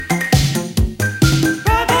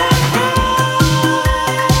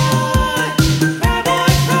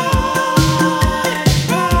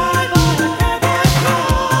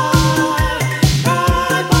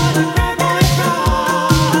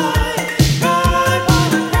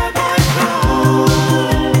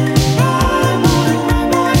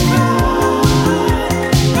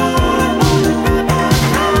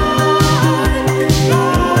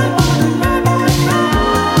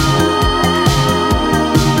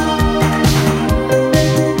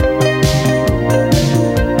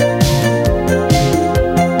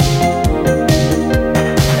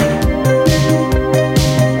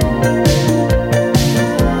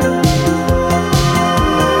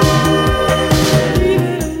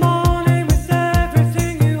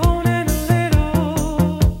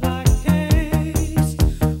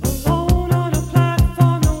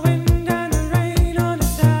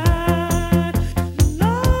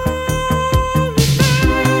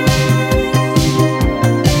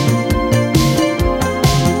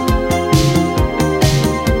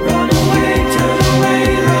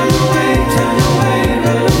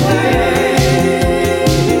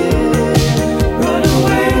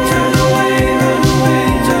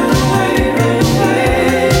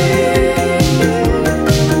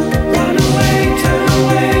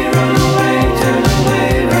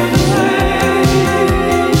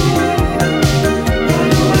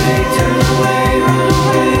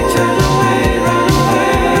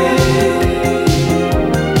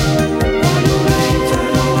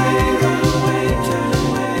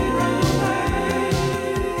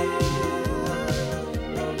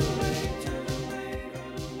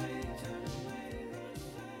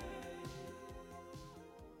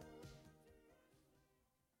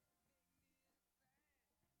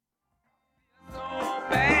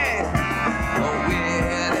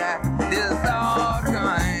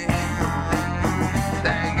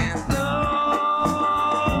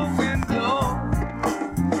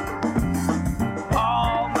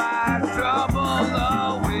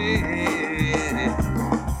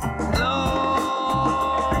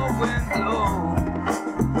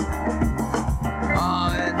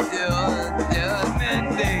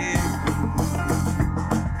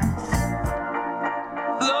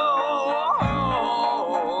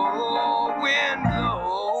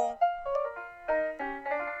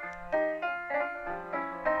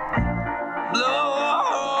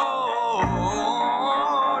Blow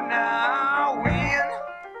now, wind.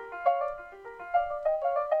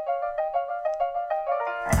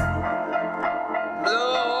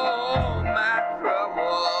 Blow my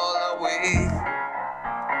trouble away.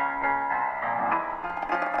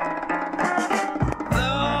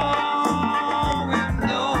 Blow and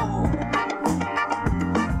blow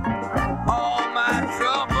all my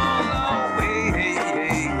trouble away.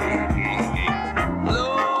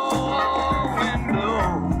 Blow and blow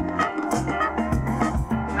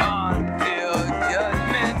until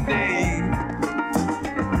Judgment Day.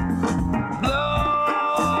 Blow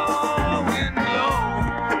and blow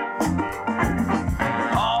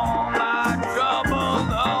all my trouble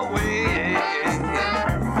away.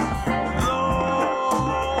 Blow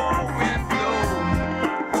and blow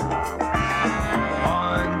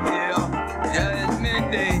until Judgment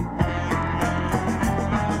Day.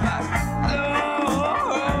 Blow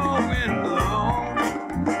and blow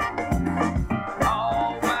all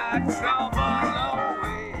my trouble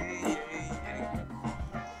away.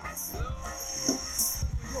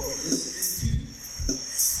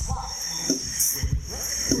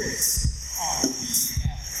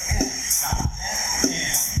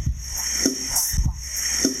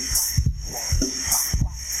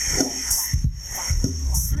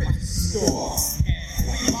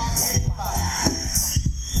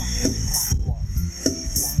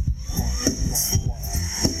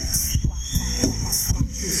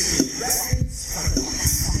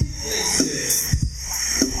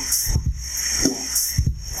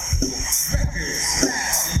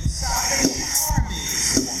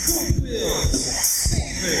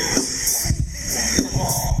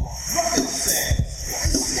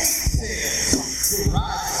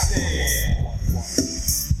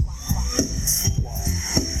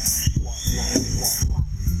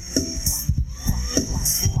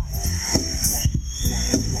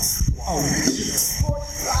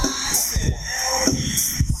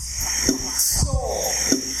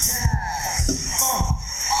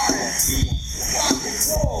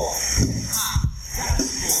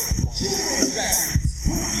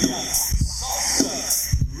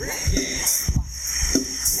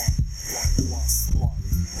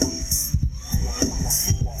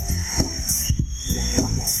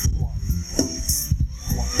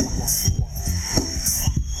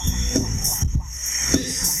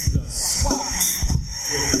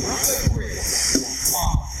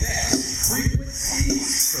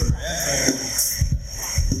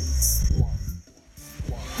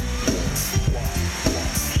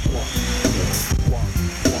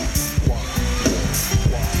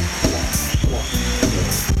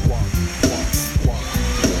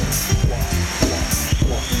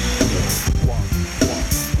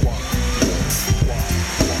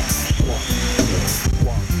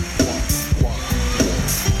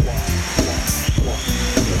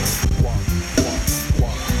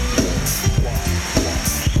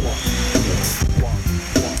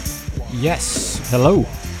 Yes, hello.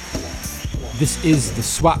 This is the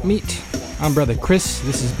Swap Meet. I'm Brother Chris.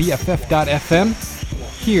 This is BFF.FM.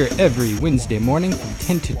 Here every Wednesday morning from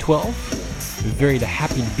 10 to 12. I'm very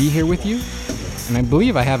happy to be here with you. And I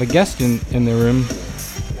believe I have a guest in the room.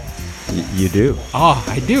 You do. Oh,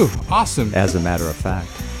 I do. Awesome. As a matter of fact.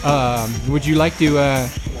 Would you like to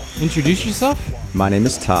introduce yourself? My name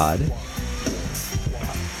is Todd.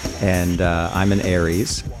 And I'm an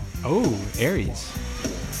Aries. Oh, Aries.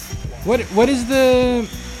 What is the...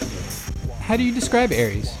 How do you describe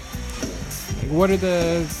Aries? Like, what are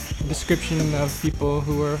the description of people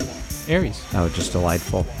who are Aries? Oh, just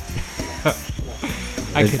delightful.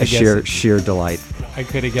 I could have guessed sheer delight. I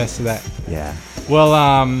could have guessed that. Yeah.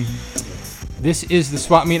 Well, this is the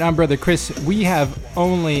Swap Meet. I'm Brother Chris. We have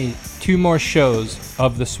only 2 more shows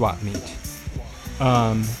of the Swap Meet.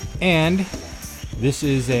 And this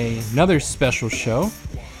is another special show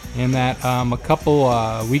in that a couple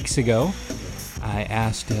weeks ago, I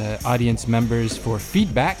asked audience members for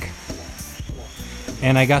feedback,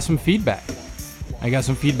 and I got some feedback. I got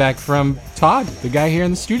some feedback from Todd, the guy here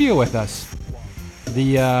in the studio with us,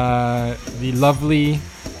 the lovely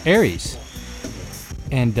Aries,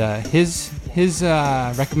 and his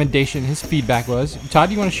recommendation, his feedback was, Todd,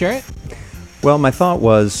 do you want to share it? Well, my thought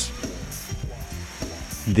was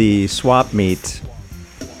the Swap Meet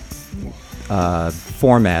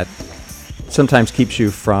format sometimes keeps you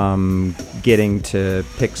from getting to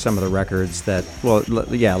pick some of the records that, well,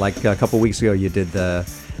 yeah, like a couple weeks ago you did the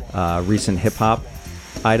recent hip-hop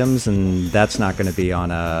items, and that's not going to be on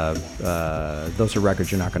those are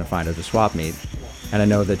records you're not going to find at the Swap Meet. And I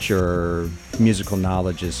know that your musical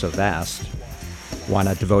knowledge is so vast. why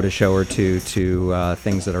not devote a show or two to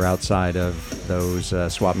things that are outside of those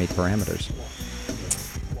swap meet parameters?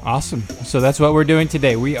 Awesome. So that's what we're doing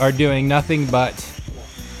today. We are doing nothing but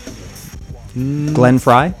Glenn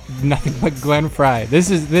Fry? Nothing but Glenn Fry. This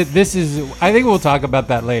is. I think we'll talk about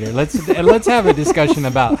that later. Let's have a discussion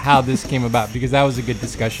about how this came about, because that was a good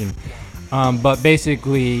discussion. But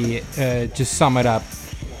basically, just sum it up.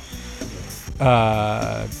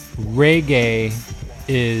 Reggae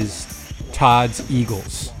is Todd's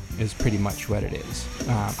Eagles. Is pretty much what it is.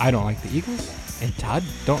 I don't like the Eagles, and Todd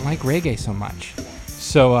don't like reggae so much.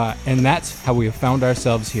 So, and that's how we have found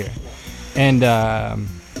ourselves here. And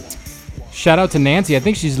shout out to Nancy. I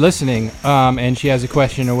think she's listening, and she has a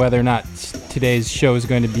question of whether or not today's show is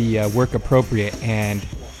going to be work appropriate. And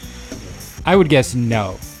I would guess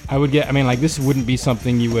no. This wouldn't be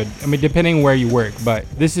something you would, depending where you work, but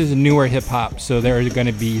this is newer hip hop, so there are going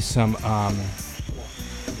to be some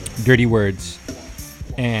dirty words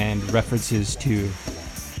and references to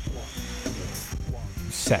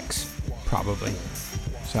sex, probably.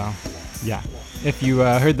 So, yeah. If you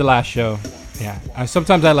heard the last show, yeah.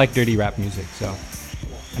 Sometimes I like dirty rap music, so,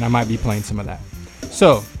 and I might be playing some of that.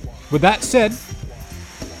 So, with that said,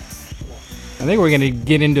 I think we're going to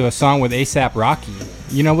get into a song with A$AP Rocky.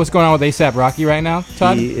 You know what's going on with A$AP Rocky right now,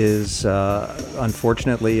 Todd? He is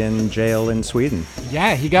unfortunately in jail in Sweden.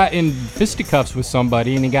 Yeah, he got in fisticuffs with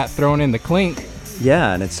somebody and he got thrown in the clink.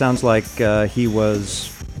 Yeah, and it sounds like he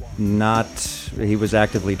was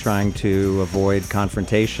actively trying to avoid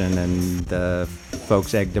confrontation, and the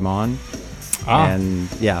folks egged him on.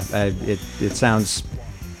 And yeah, it sounds,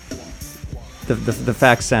 the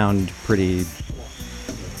facts sound pretty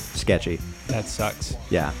sketchy. That sucks.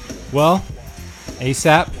 Yeah. Well,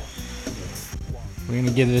 A$AP, we're going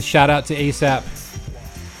to give a shout out to A$AP,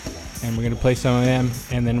 and we're going to play some of them,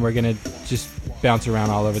 and then we're going to just bounce around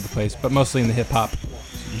all over the place, but mostly in the hip hop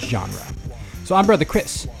genre. So I'm Brother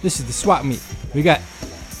Chris. This is the Swap Meet. We got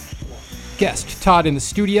guest Todd in the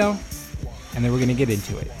studio, and then we're going to get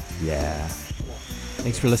into it. Yeah.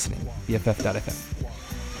 Thanks for listening. BFF.FM.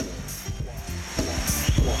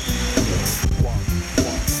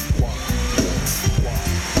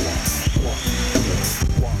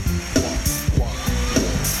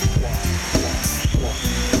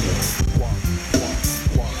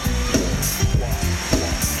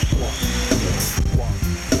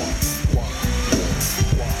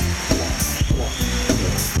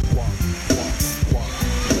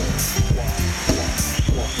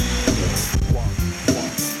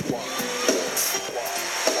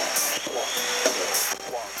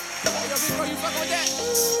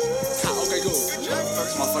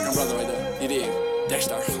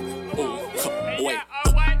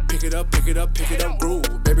 Pick it up,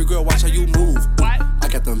 groove. Baby girl, watch how you move. I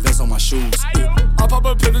got them vests on my shoes. I'll pop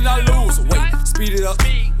a pill and I lose. Wait, speed it up.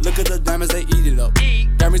 Look at the diamonds, they eat it up.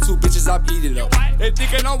 Got me 2 bitches, I eat it up. They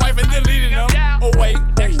thinking I'm wife and deleting them. Oh wait,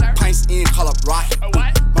 pints in, call up rocket.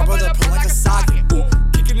 My brother pull like a socket.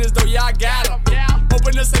 Kicking this door, yeah, I got him.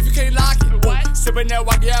 Open the safe, you can't lock it. Sipping that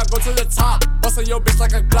walk, yeah, I go to the top. Bustin' your bitch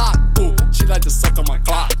like a Glock. She like to suck on my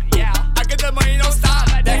clock. I get the money, don't stop.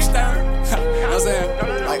 Dexter. You know what I'm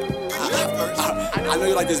saying? Like, I know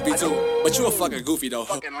you like this beat too, but you a fucking goofy though.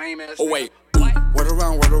 Oh wait, word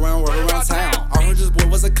around town. I heard this boy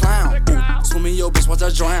was a clown. Swimming your bitch, watch her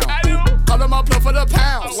drown. Call him up, plug for the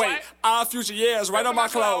pounds. Wait, our future years right on my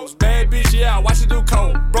clothes. Bad bitch, yeah, watch it do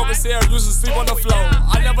coke. Broken cell, used to sleep on the floor.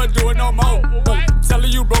 I never do it no more.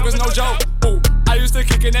 Telling you broke is no joke. I used to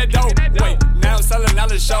kick in that dope. Wait, now I'm selling out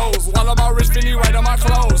the shows. While I'm all rich, Fendi right on my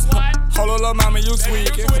clothes. Hold on, little mama, you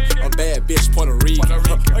tweaking. A bad bitch, Puerto Rican.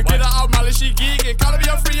 Get her out, Molly, she geeking. Call me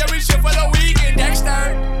a free every shit for the weekend. Dexter. You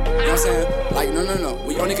know what I'm saying? Like, no.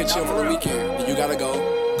 We only can chill for the weekend. And you gotta go.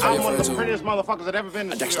 Call I'm one of the prettiest motherfuckers that ever been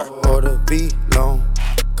to Dexter. Order be long.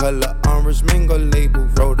 Color orange, mingle label,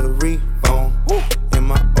 rotary phone. In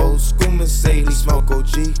my old school Mercedes, smoke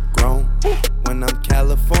OG grown. When I'm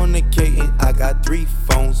Californicating, I got 3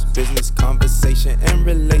 phones. Business, conversation, and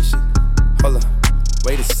relation. Hold up,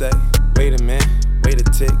 wait a sec, wait a minute, wait a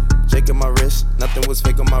tick. Shaking my wrist, nothing was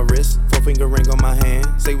fake on my wrist. 4-finger ring on my hand.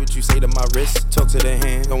 Say what you say to my wrist, talk to the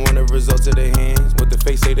hand. Don't want the results of the hands. What the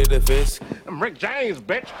face say to the fist. I'm Rick James,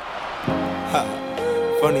 bitch. Ha,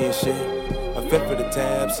 funny as shit. A fit for the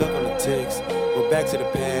tab, suck on the ticks. Go back to the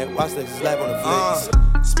pad, watch Lexus live on the flicks.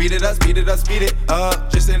 Speed it up, speed it up, speed it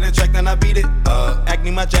up. Just in the track, then I beat it up.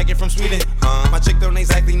 Acne my jacket from Sweden. My chick don't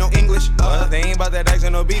exactly know English. They ain't about that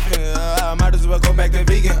accent, no beefing. might as well go back to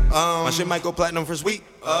vegan. My shit might go platinum first week.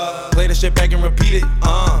 Play the shit back and repeat it.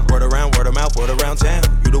 Word around, word of mouth, word around town.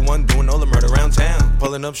 You the one doing all the murder around town.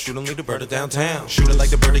 Pulling up, shooting, leave the bird downtown. Shooting like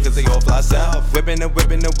the birdie cause they all fly south. Whipping the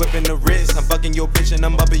wrist. I'm fucking your bitch and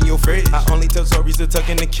I'm up in your fridge. I only tell stories to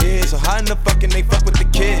tucking the kids. So how in the fucking they fuck with the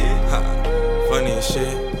kid? Funny as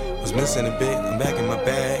shit. Was missing a bit, I'm back in my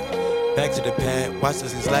bag. Back to the pad, watch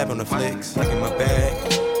this slap on the flicks. Like in my bag.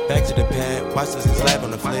 Back to the pad, watch this slap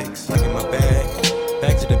on the flicks. Like in my bag.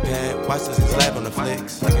 Back to the pad, watch this slap on the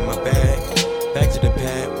flicks. Like in my bag. Back to the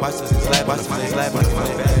pad, watch this slap on the flicks. Like in my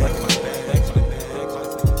bag. Back to the pad.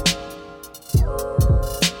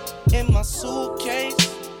 In my suitcase,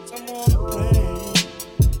 I'm on the plane.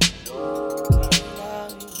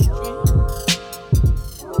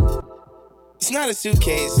 It's not a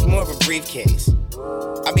suitcase, it's more of a briefcase.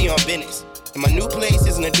 I be on business. And my new place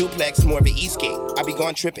isn't a duplex, more of an Eastgate. I be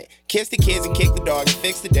gone tripping. Kiss the kids and kick the dog and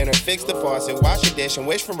fix the dinner, fix the faucet, wash the dish and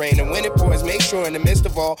wish for rain. And when it pours, make sure in the midst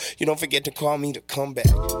of all, you don't forget to call me to come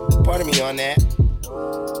back. Pardon me on that.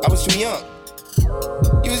 I was too young.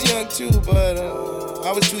 You was young too, but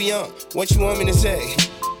I was too young. What you want me to say?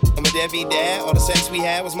 I'm a deadbeat dad. All the sex we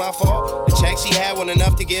had was my fault. The check she had wasn't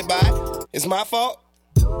enough to get by. It's my fault.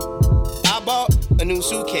 I bought a new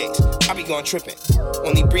suitcase. I be gone tripping,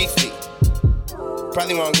 only briefly.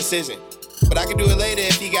 Probably wrong decision, but I can do it later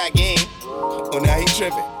if he got game. Oh, now he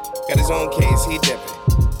tripping. Got his own case, he dipping.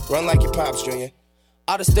 Run like your pops, Junior.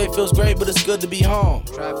 Out of state feels great, but it's good to be home.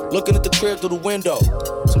 Looking at the crib through the window.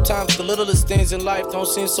 Sometimes the littlest things in life don't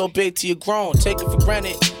seem so big till you're grown. Take it for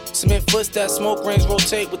granted. Cement footsteps, smoke rings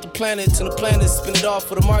rotate with the planets, and the planets spin it off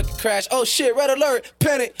for the market crash. Oh shit, red alert,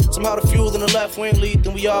 panic. Somehow the fuel in the left wing leaked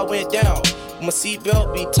and we all went down. My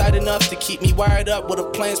seatbelt be tight enough to keep me wired up. With a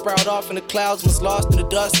plane sprouted off in the clouds, was lost in the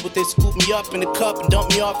dust. But they scoop me up in the cup and dump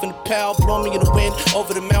me off in the pal. Blow me in the wind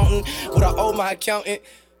over the mountain. Would I owe my accountant?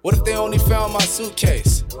 What if they only found my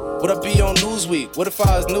suitcase? Would I be on Newsweek? What if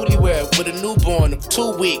I was newlywed with a newborn of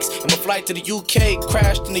 2 weeks? And my flight to the UK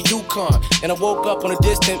crashed in the Yukon. And I woke up on a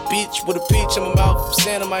distant beach with a peach in my mouth,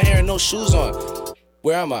 sand in my hair and no shoes on.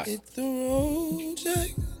 Where am I? Hit the road,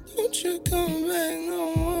 Jack. Don't you come back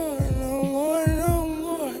no more, no more, no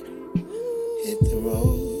more. Hit the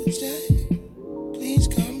road, Jack. Please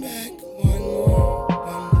come back one more,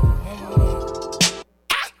 one more.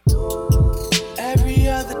 Every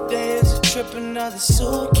other day is a trip, another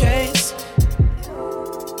suitcase.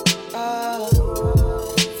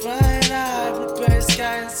 Flying high with the best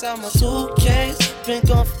sky inside my suitcase. Been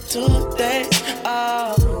gone for 2 days.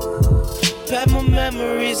 Pack my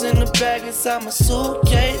memories in the bag inside my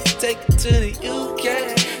suitcase. Take it to the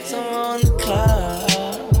UK. Somewhere on the cloud.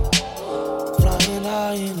 Flying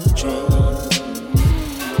high in a dream.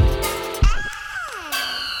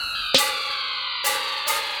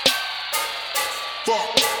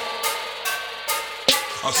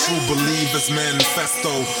 A true believer's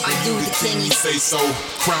manifesto. I do the king, you say so.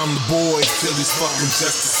 Crown the boy, till he's fucking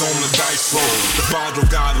justice on the dice roll. The bottle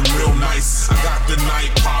got him real nice. I got the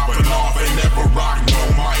night popping off, ain't never rock no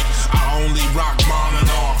mic. I only rock mine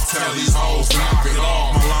and off, tell these hoes knock it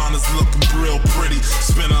off. Milana's looking real pretty.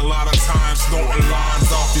 Spend a lot of time snorting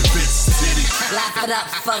lines off your bitch's titty. Laugh it up,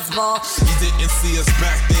 fuzzball. You didn't see us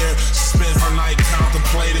back there. She spent her night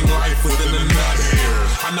contemplating life within a nut hair.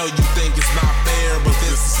 I know you think it's not fair, but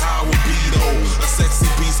this is how it be though. A sexy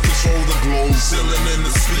beast control the globe, chillin' in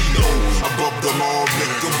the speedo. Above the law,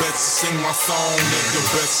 nigga, bet you sing my song, nigga.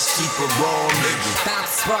 Bet you keep it raw, nigga. About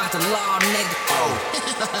to spark the law, nigga. Oh.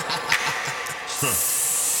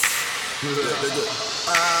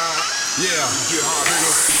 Yeah, get hard,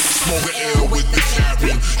 nigga. Smoking air with the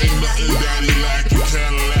captain. Ain't nothing daddy lacking.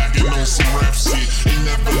 Cadillacing on some rap shit. Ain't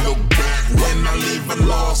never look back when I leave a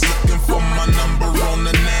loss. Looking for my number on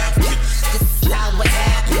the napkin. This is how it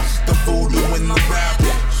happened. The voodoo in the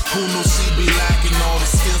rapper. Who knew she be lacking all the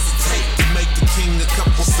skills it take to make the king a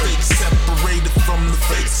couple steaks separated from the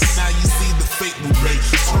fakes. Now you see the fate we make.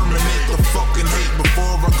 Terminate the fucking hate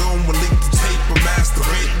before I go and leak the tape or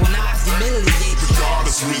masturbate. When I humiliate the God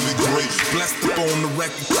is really great. Blessed up on the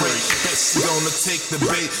record crate. That she gonna take the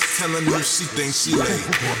bait. Telling her she thinks she late.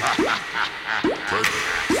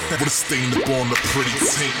 With a stain up on the pretty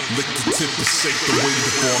taint. Lick the tip and shake the weight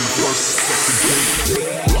up on the first and second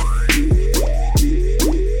date.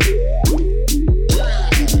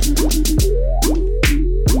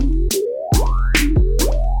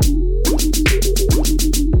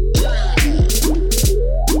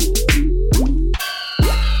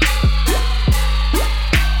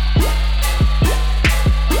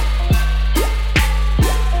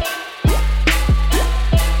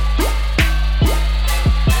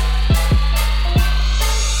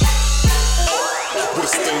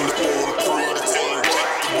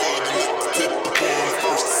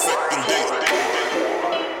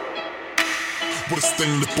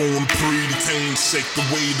 Stand up on the pre-detained, shake the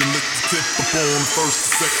way to lick the tip up on the first,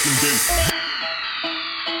 second, then.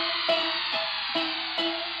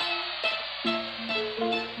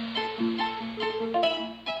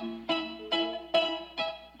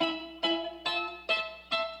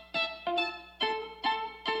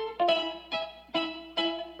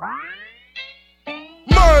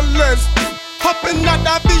 Hopping out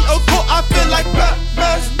that vehicle, I feel like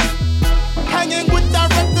Batman. Hanging with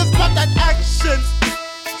directors, not that action.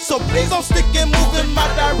 So please don't stick and move in my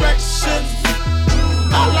direction.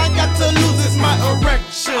 All I got to lose is my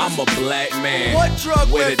erection. I'm a black man what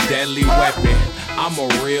drug with a deadly weapon. I'm a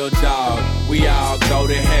real dog, we all go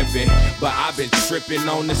to heaven. But I've been tripping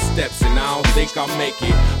on the steps and I don't think I'll make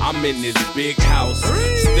it. I'm in this big house,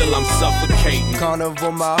 still I'm suffocating.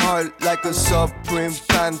 Carnival my heart like a supreme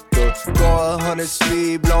panther. Go 100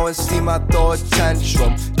 speed, blowing steam, I throw a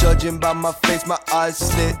tantrum. Judging by my face, my eyes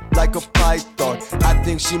slit like a python. I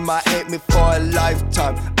think she might hate me for a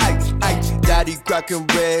lifetime. Daddy cracking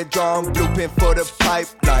red, drawing blueprint for the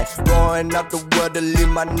pipeline. Going out the world to leave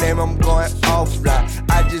my name, I'm going offline.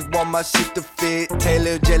 I just want my shit to fit,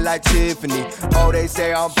 Taylor just like Tiffany. Oh, they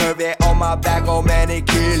say I'm perfect on my back, oh man, they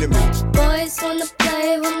killing me. Boys wanna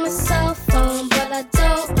play with my cell phone, but I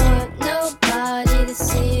don't want nobody to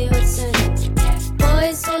see what's in it.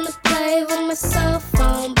 Boys wanna play with my cell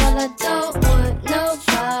phone, but I don't want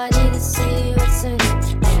nobody to see what's in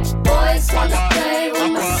it. Boys wanna play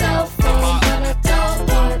with my cell phone, but I don't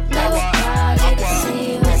want nobody to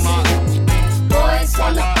see what's in it. Boys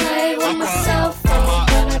wanna play with my cell phone,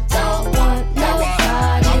 but I don't want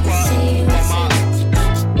nobody to see what's in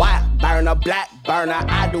it. White burner, black burner,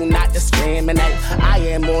 I do not discriminate. I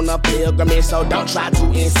am on a pilgrimage, so don't try to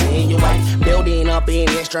insinuate. Building up an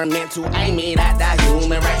instrument to aim it at the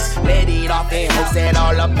human race. Let it off in hopes that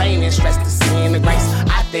all the pain and stress disintegrates.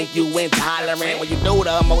 I think you intolerant when you do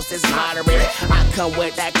the most is moderate. I come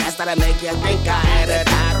with that class that'll make you think I had a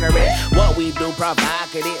doctorate. What we do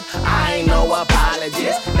provocative, I ain't no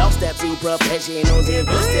apologist. Don't step to professionals if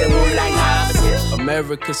you still move like novices.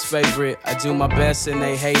 America's favorite, I do my best and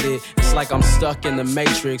they hate it. It's like I'm stuck in the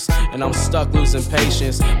matrix and I'm stuck losing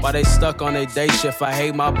patience. While they stuck on their day shift, I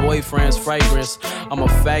hate my boyfriend's fragrance. I'm a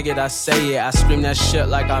faggot, I say it, I scream that shit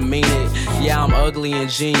like I mean it. Yeah, I'm ugly and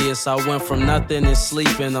genius. I went from nothing and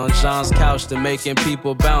sleeping on John's couch to making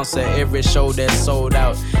people bounce at every show that sold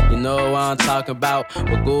out. You know what I'm talking about?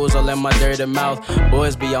 With ghouls all in my dirty mouth.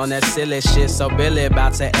 Boys be on that silly shit, so Billy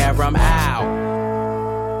about to air 'em out.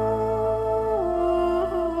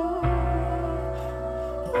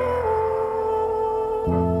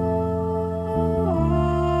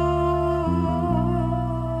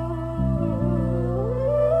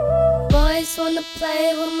 Boys wanna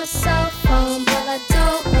play with my cell phone, but I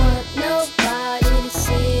don't want nobody to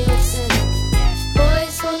see what's in it.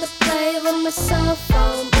 Boys wanna play with my cell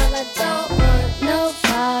phone, but I don't want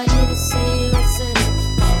nobody to see what's in it.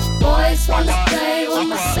 Boys wanna play with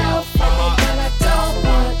my cell phone, but I don't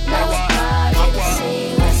want nobody to see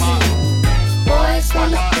what's in it. Boys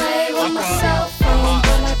wanna play with my cell phone,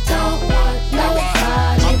 but I don't want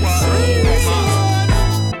nobody to see what's in it.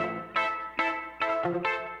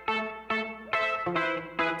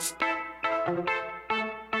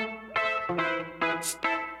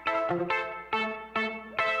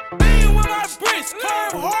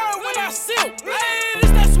 Curve hard when I silk. Hey,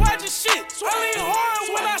 this that swagger shit. I lean hard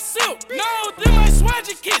when I silk. No, them ain't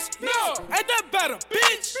swagger kids. No, ain't that better,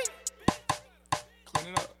 bitch? Clean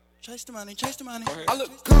it up. Chase the money, chase the money. I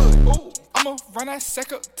look good. Ooh, I'ma run that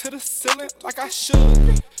sack up to the ceiling like I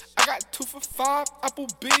should. I got 2 for $5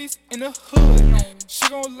 Applebee's in the hood. She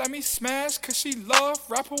gon' let me smash cause she love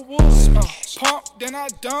rapper wood. Pump, then I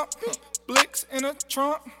dump. Blicks in a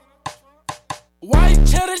trunk. White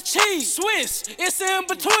cheddar cheese, Swiss, it's in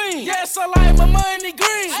between. Yes, I like my money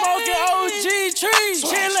green. Smoking OG trees,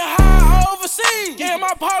 chillin' high overseas. In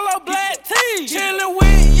my polo black tee, chillin'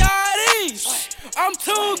 with Yachty's. I'm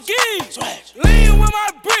too geek. Lean with my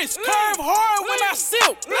bricks, curve hard when I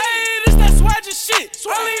silk. Hey, this that swagger shit.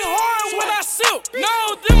 I lean hard when I silk.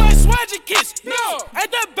 No, them ain't swagger kids. No,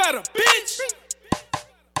 ain't that better, bitch?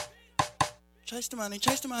 Chase the money,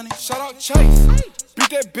 chase the money. Shout out Chase. Beat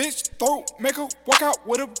that bitch throat, make her walk out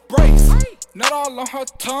with a brace. Not all on her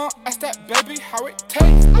tongue, ask that baby how it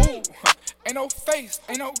tastes. Ooh, ain't no face,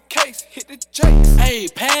 ain't no case, hit the jakes. Hey,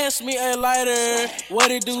 pass me a lighter. What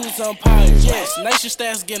it do is umpire. Yes, nation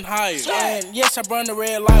stats getting higher. And yes, I burn the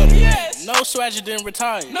red lighter. Yes. No swagger didn't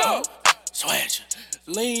retire. No. Swagger,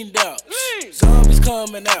 leaned out. Zombies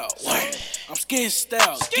coming out. I'm skid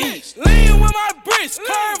style. Lean with my bricks,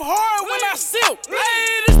 curve hard when I silk.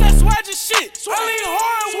 Hey, this that swagger shit. I lean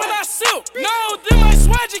hard when I silk. No, them my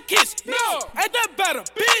swagger kiss. No, ain't that better,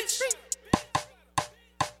 bitch?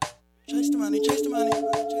 Chase the money, chase the money.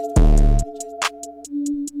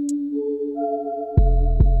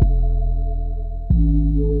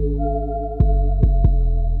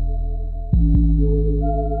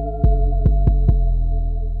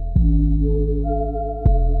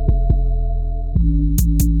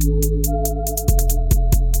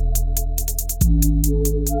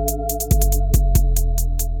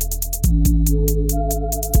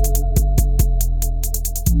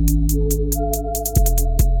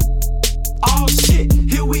 Oh shit,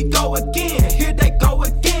 here we go again. Here they go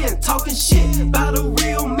again, talking shit about a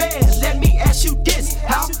real man. Let me ask you this: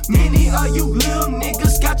 how many of you little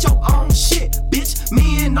niggas got your own shit, bitch?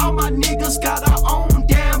 Me and all my niggas got our own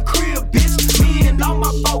damn crib, bitch. Me and all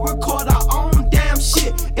my folk record our own damn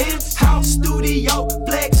shit. In-house studio,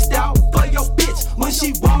 flexed out for your bitch. When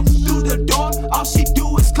she walks through the door, all she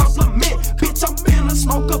do is compliment. Bitch, I'm finna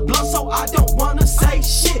smoke a blunt, so I don't wanna say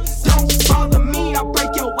shit. Don't bother me, I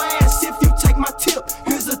break your ass if you take my tip.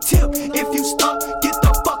 Here's a tip: if you stuck, get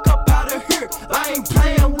the fuck up out of here. I ain't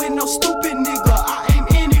playing with no stupid nigga. I aim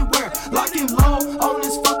anywhere, locking low on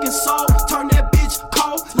this fucking soul. Turn that bitch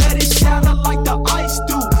cold, let it shatter like the ice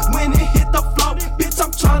do when it hit the floor. Bitch,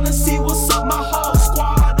 I'm tryna see what's up, my whole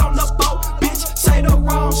squad on the boat. Bitch, say the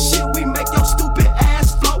wrong shit, we make your stupid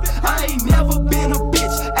ass float. I ain't never been a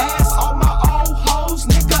bitch, ass all my old hoes,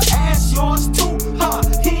 nigga, ass yours too, huh?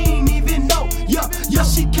 He ain't even know, yeah,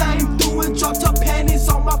 she came through and dropped her panties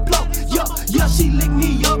on my blow. Yeah, she licked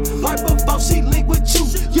me up right before she linked with you.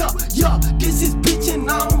 Yeah, this is bitch and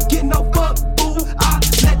I don't get no fuck, boo. I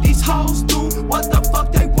let these hoes do what the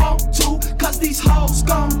fuck they want to, cause these hoes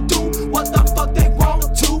gon' do what the fuck they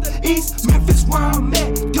want to. East Memphis where I'm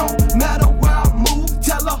at, don't matter where I move.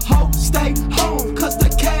 Tell a hoe stay home, cause the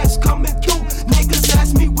cash coming through. Niggas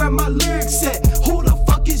ask me where my lyrics at, who the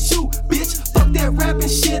fuck is you, bitch? Fuck that rapping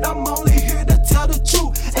shit, I'm only here to tell the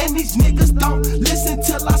truth. And these niggas don't listen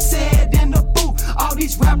till I say it in the booth. All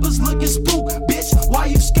these rappers looking spook, bitch, why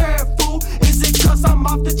you scared, fool? Is it cause I'm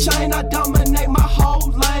off the chain, I dominate my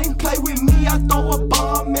whole lane? Play with me, I throw a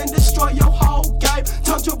bomb and destroy your whole game.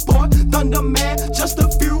 Tundra Boy, Thunder Man, just a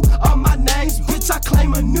few of my names. Bitch, I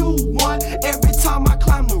claim a new one every time I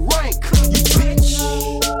climb the rank. You bitch.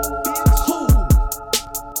 Who?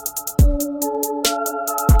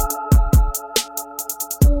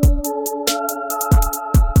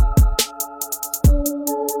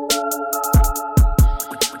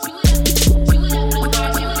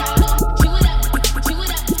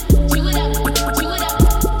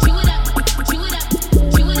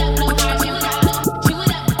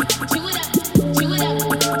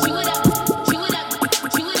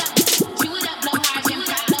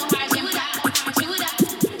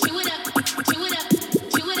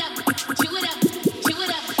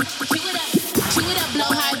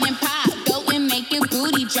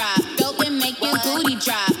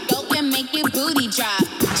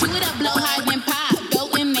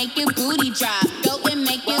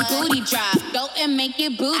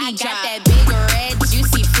 I got that big red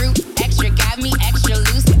juicy fruit, extra got me extra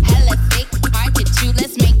loose, hella thick, hard to chew.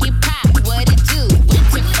 Let's make it pop. What it do?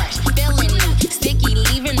 Winter fresh, feeling new, sticky,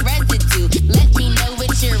 leaving residue. Let me know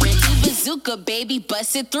what you're into. Bazooka, baby,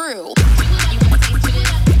 bust it through.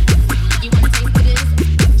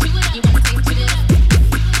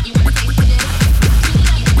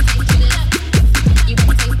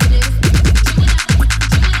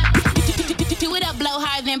 Do it up, blow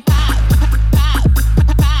higher than pop.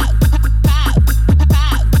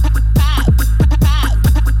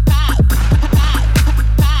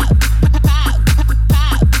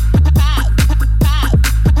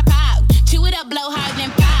 Chew it up, blow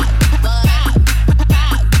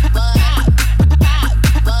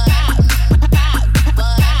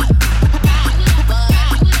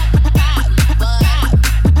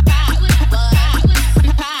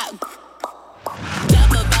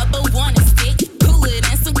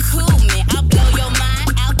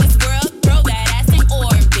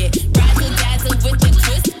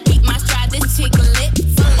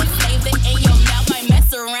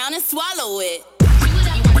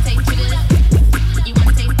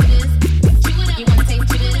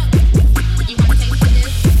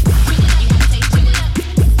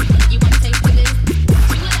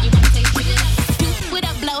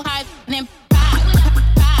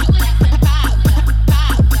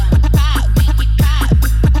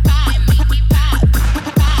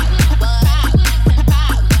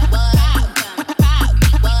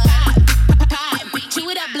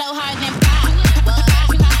hard, then pop.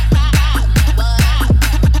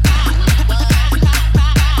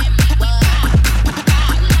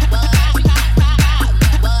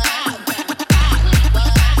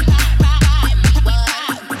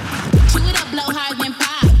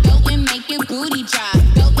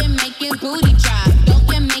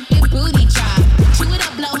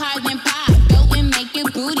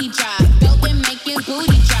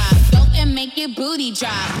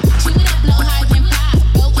 drop. Chew it up, blow high and pop.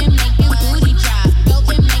 Go and make your booty drop. Go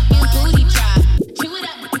and make your booty drop. Chew it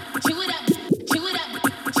up, chew it up, chew it up,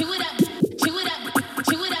 chew it up, chew it up,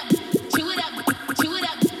 chew it up, chew it up, chew it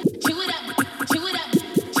up, chew it up, chew it up,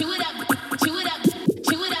 chew it up, chew it up,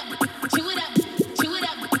 chew it up, chew it up, chew it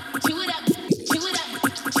up, chew it up, chew it up,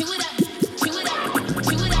 chew it up, chew it up,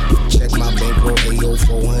 chew it up. Check my bankroll, AO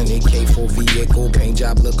 400K for vehicle. Paint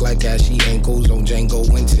job look like ashy ankles on Django.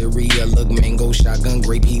 Interior look mango. Shotgun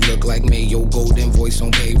grape, he look like mayo. Golden voice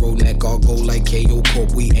on payroll. Neck all go like KO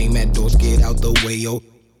Corp. We aim at doors, get out the way, yo.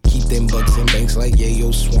 Keep them bucks in banks like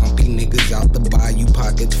yayo. Swampy niggas out the bayou.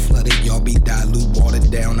 Pockets flooded, y'all be dilute. Watered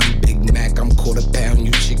down, I'm Big Mac. I'm quarter pound,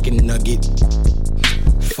 you chicken nugget.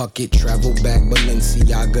 Fuck it, travel back,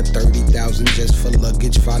 Balenciaga, 30,000 just for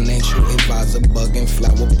luggage. Financial advisor bugging,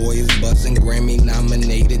 flower boy is buzzing. Grammy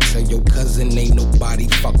nominated, tell your cousin ain't nobody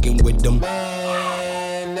fucking with them.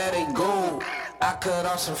 Man, there they go. I cut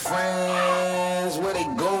off some friends, where they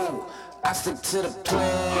go? I stick to the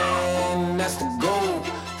plan, that's the goal.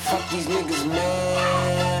 Fuck these niggas,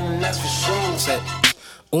 man, that's for sure. Set.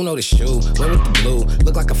 Uno the shoe, where with the blue?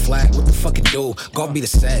 Look like a flag, what the fuck it do? God be the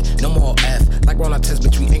set, no more F. Like Ron Artest,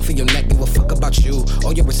 bitch, we ain't for your neck, give a fuck about you.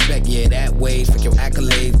 All your respect, yeah, that way, fuck your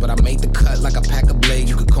accolades. But I made the cut like a pack of blades.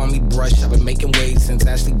 You could call me Brush, I've been making waves since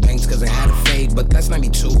Ashley Banks, cause I had a fade. But that's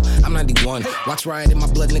 92, I'm 91. Watch riot in my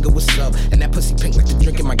blood, nigga, what's up? And that pussy pink like the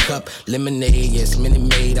drink in my cup. Lemonade, yes, Minute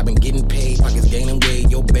Maid, I've been getting paid. Pockets gaining weight,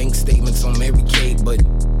 your bank statements on Mary Kate, but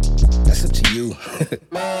that's up to you.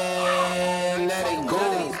 Man, there they go.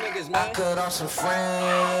 I cut off some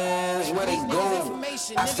friends, where they go?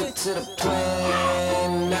 I stick to the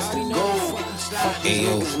plan, that's the goal. Fuck these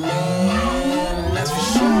niggas, man, that's for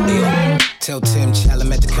sure. Tell Tim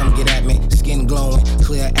Chalamet to come get at me. Skin glowing,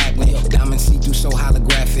 clear acne. Diamond see-through so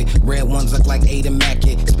holographic. Red ones look like Ada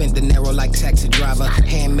Mackett. Spent the narrow like taxi driver.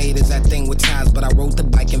 Handmade is that thing with ties, but I rode the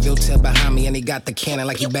bike and Viltel behind me, and they got the cannon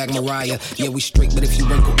like he bagged Mariah. Yeah, we straight, but if you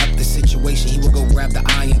wrinkle up the situation, he would go grab the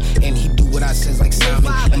iron, and he do what I says like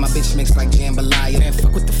Simon. And my bitch mix like jambalaya. Man,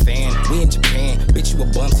 fuck with the fan. We in Japan. Bitch, you a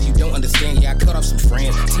bum, so you don't understand. Yeah, I cut off some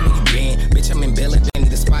friends. See where you been. Bitch, I'm in Bella.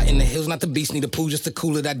 Need a spot in the hills, not the beach, need a pool just to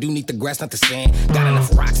cool it. I do need the grass, not the sand. Got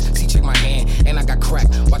enough rocks, see, check my hand. And I got crack,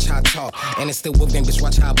 watch how I talk. And it's still whooping, bitch,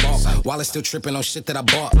 watch how I balk. While it's still tripping on shit that I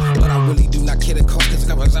bought. But I really do not care the cost, cause it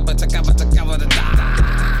covers up, to cover the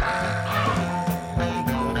die.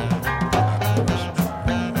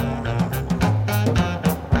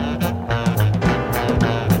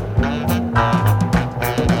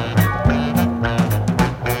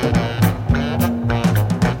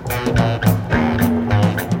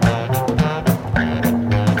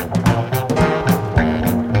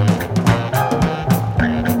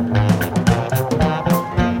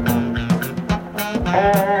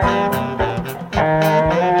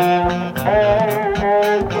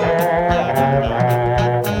 Yeah.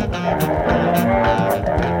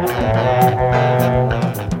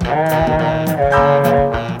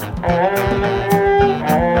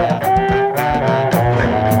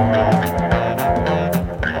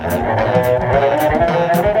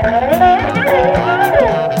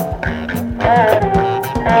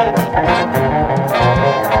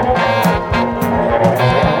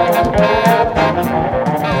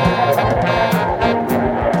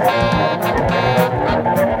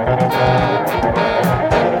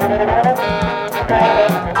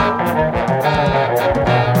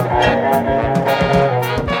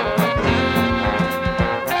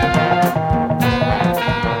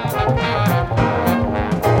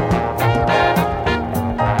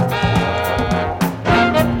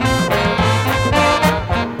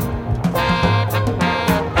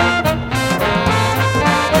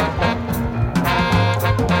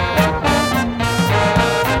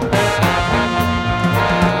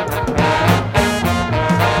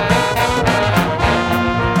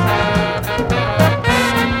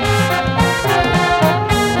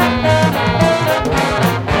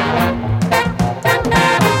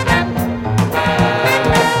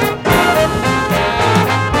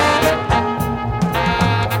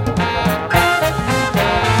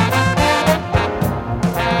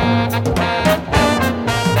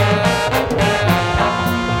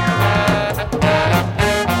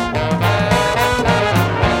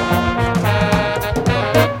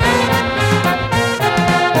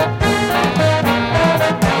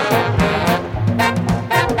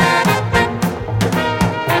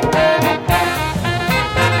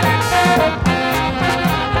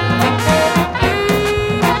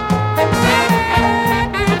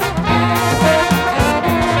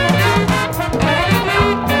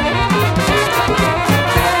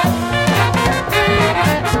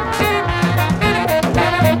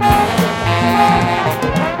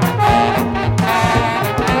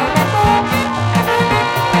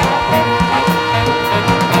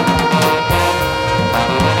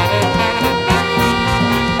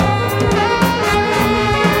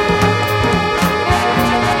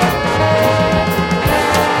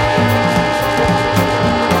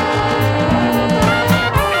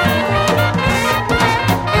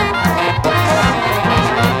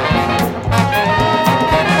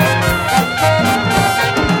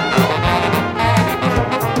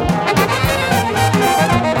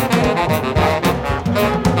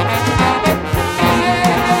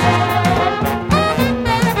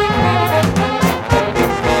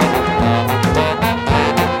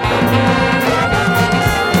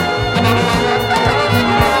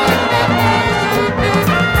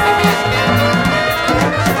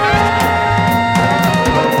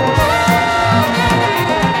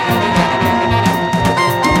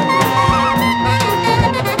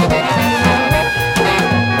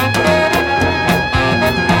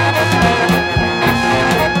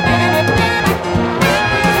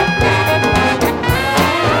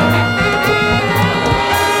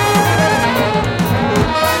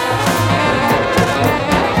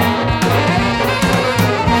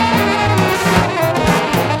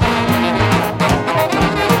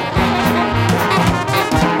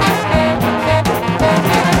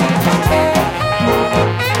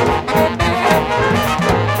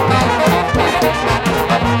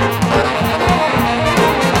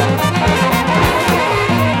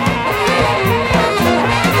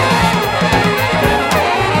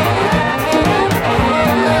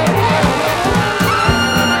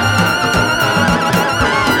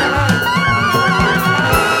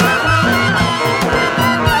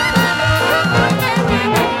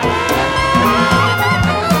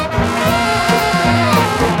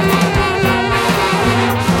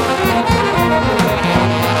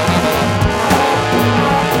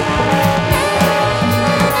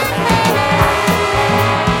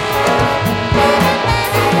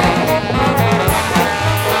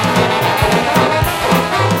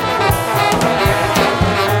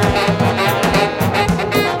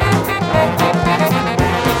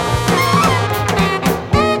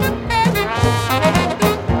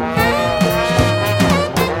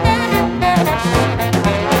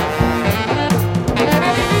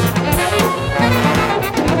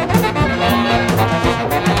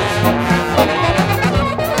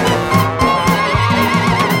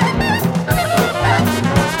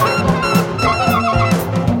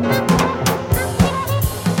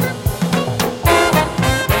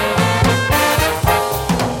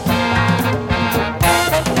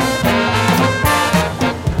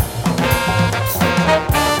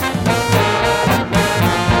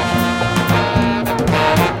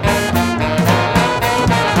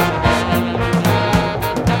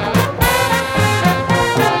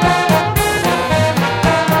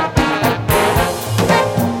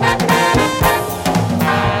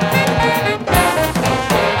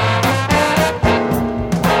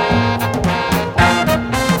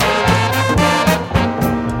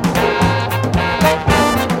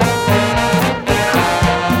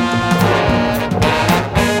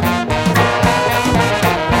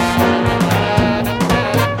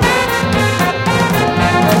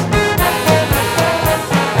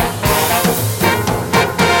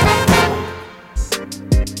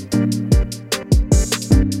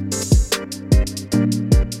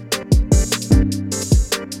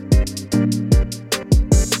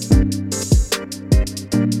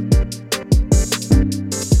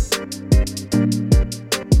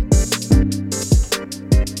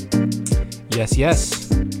 Yes, yes.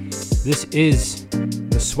 This is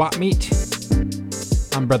the Swap Meet.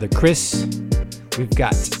 I'm Brother Chris. We've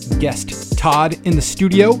got guest Todd in the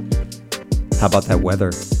studio. How about that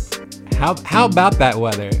weather? How about that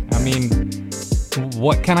weather? I mean,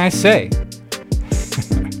 what can I say?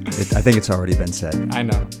 I think it's already been said. I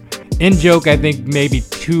know. In joke, I think maybe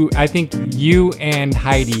two. I think you and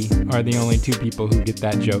Heidi are the only two people who get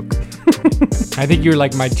that joke. I think you're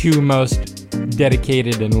like my two most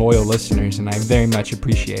dedicated and loyal listeners, and I very much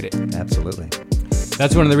appreciate it. Absolutely.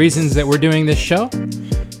 That's one of the reasons that we're doing this show.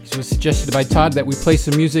 It was suggested by Todd that we play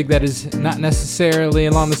some music that is not necessarily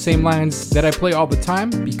along the same lines that I play all the time,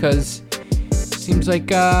 because it seems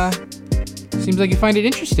like you find it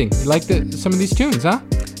interesting. You like some of these tunes, huh?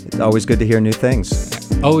 It's always good to hear new things.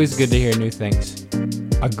 Always good to hear new things.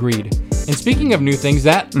 Agreed. And speaking of new things,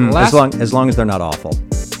 that as long as they're not awful.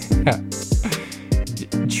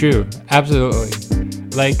 True, absolutely.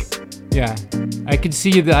 Like, yeah, I could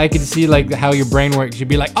see like how your brain works. You'd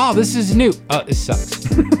be like, "Oh, this is new. Oh, this sucks."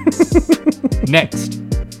 Next.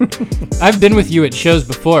 I've been with you at shows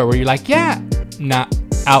before where you're like, "Yeah, nah,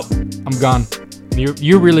 out. I'm gone."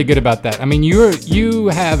 You're really good about that. I mean, you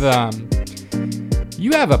have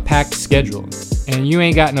a packed schedule, and you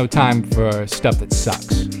ain't got no time for stuff that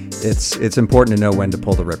sucks. It's important to know when to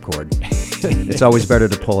pull the ripcord. It's always better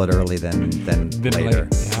to pull it early than later.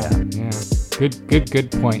 Yeah. Good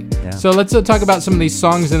point. Yeah. So let's talk about some of these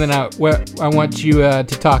songs, and then I want you to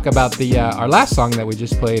talk about our last song that we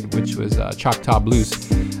just played, which was Choctaw Blues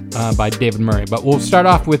by David Murray. But we'll start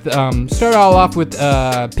all off with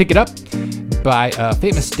 "Pick It Up" by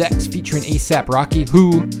Famous Dex featuring A$AP Rocky,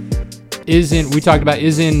 who is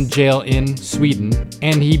in jail in Sweden,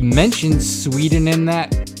 and he mentioned Sweden in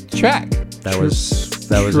that track. That was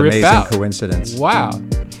amazing coincidence. Wow.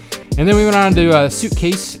 And then we went on to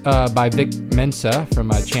Suitcase by Vic Mensa from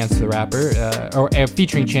Chance the Rapper,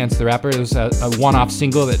 featuring Chance the Rapper. It was a one-off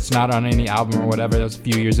single that's not on any album or whatever. That was a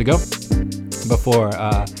few years ago, before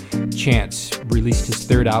Chance released his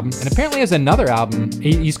third album. And apparently has another album.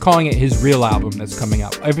 He's calling it his real album that's coming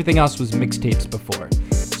out. Everything else was mixtapes before.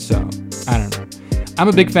 So, I don't know. I'm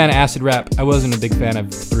a big fan of acid rap. I wasn't a big fan of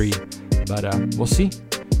 3, but we'll see.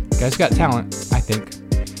 Guy's got talent, I think.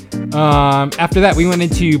 After that, we went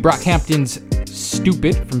into Brockhampton's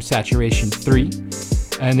Stupid from Saturation 3.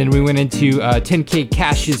 And then we went into 10K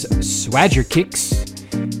Cash's Swagger Kicks.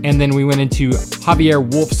 And then we went into Javier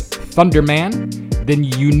Wolf's Thunderman. Then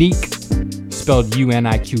Unique, spelled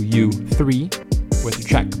UNIQU 3, with the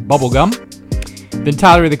track Bubblegum. Then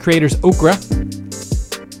Tyler, the Creator's Okra.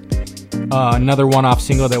 Another one-off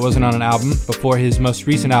single that wasn't on an album before his most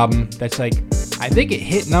recent album. That's like, I think it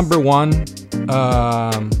hit number 1.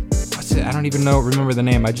 What's it? I don't even remember the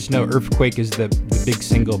name. I just know Earthquake is the big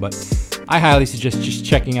single, but I highly suggest just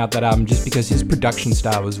checking out that album just because his production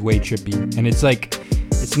style is way trippy, and it's like,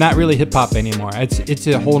 it's not really hip hop anymore. It's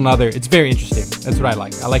a whole nother. It's very interesting. That's what I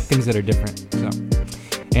like. I like things that are different. So,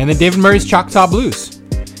 and then David Murray's Choctaw Blues.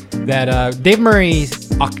 That Dave Murray's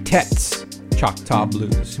Octet's Choctaw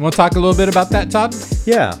Blues. You want to talk a little bit about that, Todd?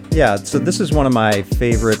 Yeah. So this is one of my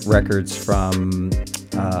favorite records from.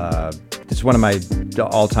 It's one of my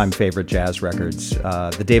all-time favorite jazz records.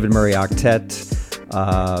 The David Murray Octet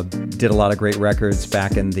did a lot of great records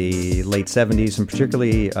back in the late 70s and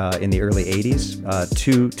particularly in the early 80s.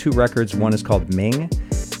 Two records. One is called Ming,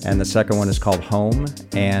 and the second one is called Home.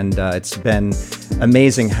 And it's been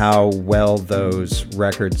amazing how well those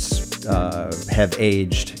records have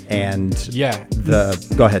aged. And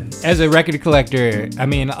go ahead. As a record collector, I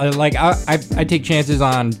mean, I take chances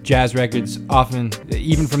on jazz records often,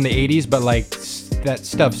 even from the 80s, but like that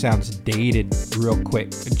stuff sounds dated real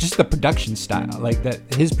quick. Just the production style, like that,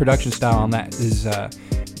 his production style on that is, I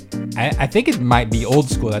think it might be old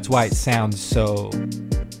school. That's why it sounds so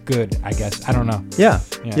good, I guess. I don't know. Yeah,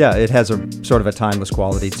 it has a sort of a timeless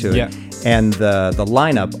quality to it. Yeah. And the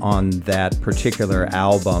lineup on that particular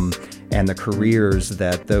album and the careers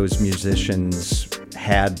that those musicians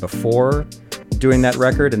had before doing that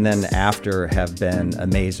record and then after have been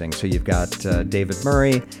amazing. So you've got David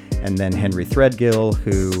Murray and then Henry Threadgill,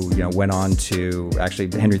 who went on to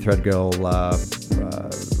Henry Threadgill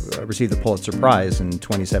received the Pulitzer Prize in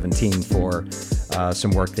 2017 for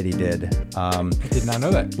some work that he did. I did not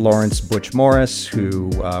know that. Lawrence Butch Morris, who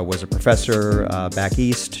was a professor back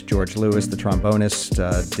east. George Lewis, the trombonist,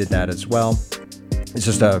 did that as well. It's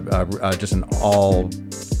just just an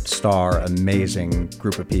all-star, amazing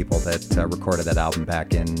group of people that recorded that album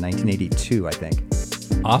back in 1982, I think.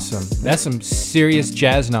 Awesome. That's some serious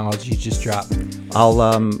jazz knowledge you just dropped. I'll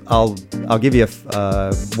give you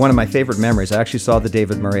one of my favorite memories. I actually saw the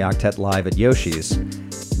David Murray Octet live at Yoshi's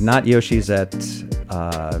not Yoshi's at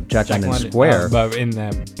Jack London Square. But in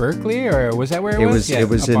Berkeley, or was that where it was? It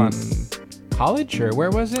was up in on College, or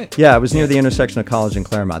where was it? Yeah, it was near the intersection of College and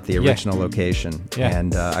Claremont, the original location. Yeah.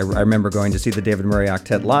 And I remember going to see the David Murray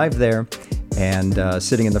Octet live there, and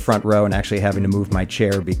sitting in the front row and actually having to move my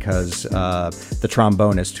chair because the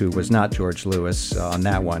trombonist, who was not George Lewis on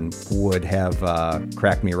that one, would have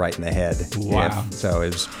cracked me right in the head. Wow. So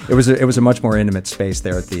it was a much more intimate space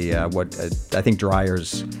there at the I think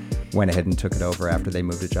Dryers went ahead and took it over after they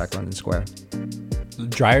moved to Jack London Square.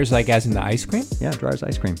 Dryers, like as in the ice cream? Yeah, Dryers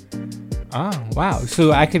Ice Cream. Oh, wow.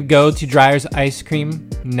 So I could go to Dryers Ice Cream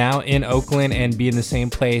now in Oakland and be in the same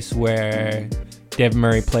place where David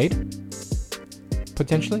Murray played?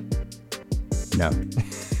 Potentially? No.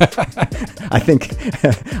 I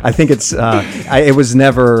think it's it was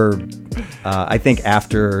never I think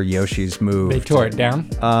after Yoshi's moved, they tore it down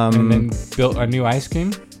and then built a new ice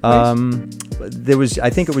cream place? I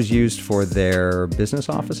think it was used for their business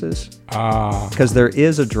offices. Ah. Because there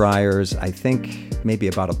is a Dryers, I think maybe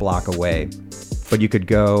about a block away, but you could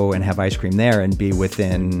go and have ice cream there and be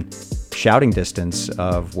within shouting distance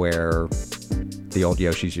of where the old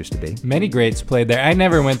Yoshi's used to be. Many greats played there. I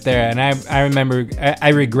never went there, and I remember, I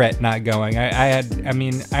regret not going. I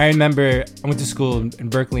remember I went to school in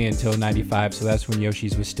Berkeley until 95, so that's when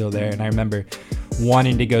Yoshi's was still there, and I remember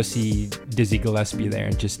wanting to go see Dizzy Gillespie there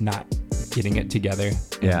and just not getting it together.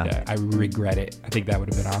 Yeah. And, I regret it. I think that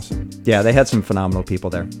would have been awesome. Yeah, they had some phenomenal people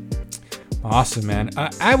there. Awesome, man.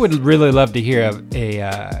 I would really love to hear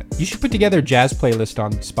you should put together a jazz playlist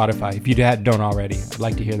on Spotify if you don't already. I'd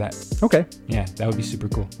like to hear that. Okay. Yeah, that would be super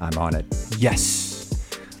cool. I'm on it. Yes.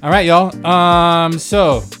 All right, y'all.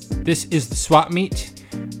 So this is the Swap Meet.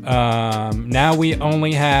 Now we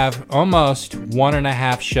only have almost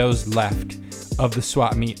 1.5 shows left of the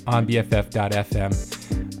Swap Meet on BFF.FM.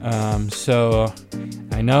 So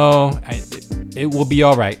I know it will be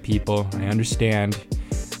all right, people. I understand.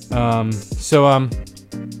 We're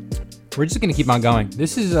just gonna keep on going.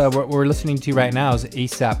 This is what we're listening to right now is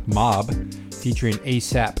ASAP Mob featuring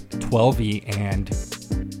ASAP 12E and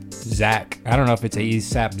Zach. I don't know if it's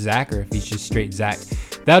ASAP Zach or if he's just straight Zach.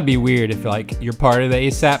 That would be weird if like you're part of the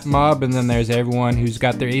ASAP Mob and then there's everyone who's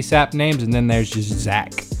got their ASAP names and then there's just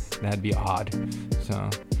Zach. That'd be odd. So,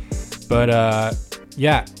 but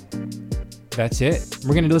yeah, that's it.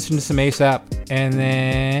 We're gonna listen to some ASAP and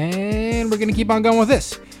then we're gonna keep on going with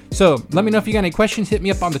this. So let me know if you got any questions. Hit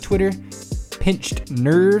me up on the Twitter, Pinched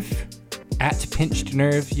Nerve,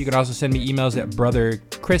 @PinchedNerve. You can also send me emails at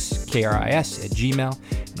brotherchris, KRIS, @gmail,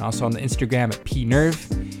 and also on the Instagram at pnerve.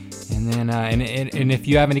 And then, and if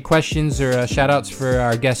you have any questions or shout outs for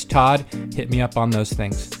our guest Todd, hit me up on those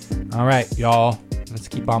things. All right, y'all, let's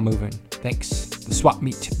keep on moving. Thanks. The Swap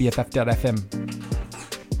Meet, BFF.FM.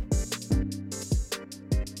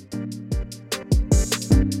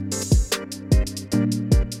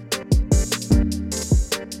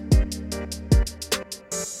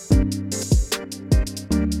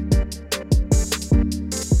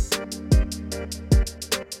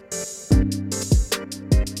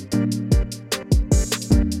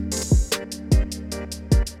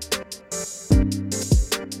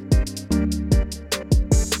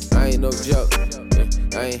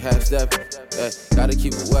 Gotta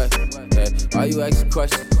keep it wet. Why you asking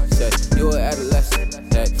questions? You an adolescent.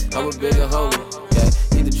 I'm a bigger homie.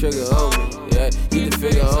 Need the trigger on me. Need the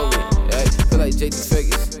figure on me. Feel like JT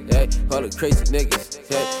Figures. All the crazy niggas.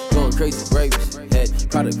 Going crazy bravest.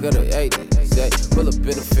 Product of the 80s. Pull up in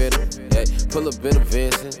a Phantom. Pull up in a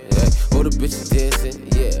Vincent. All the bitches dancing.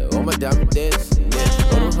 Yeah, all my diamond dancing.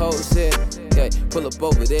 All them hoes here. Pull up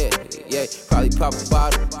over there. Probably pop a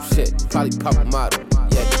bottle. Probably pop a model.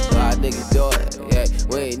 Why niggas do it?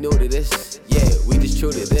 We ain't new to this. We just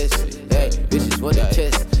true to this. Bitches want the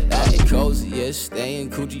chest. Coziest, staying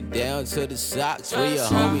coochie down to the socks. Where your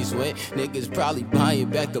homies went, niggas probably buying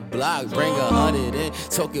back the block. Bring 100 in,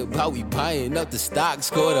 talking about we buying up the stock.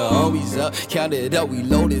 Score the homies up, count it up, we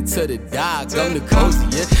loaded to the dock. I'm the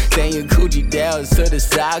coziest, staying coochie down to the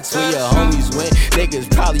socks. Where your homies went, niggas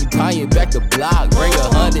probably buying back the block. Bring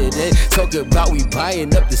 100 in, talking about we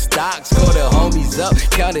buying up the stock. Score the homies up,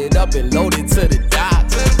 count it up and load it to the dock.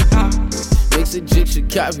 Mix a jig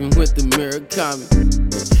copy with the Murakami.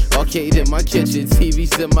 Arcade in my kitchen,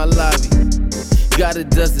 TVs in my lobby. Got a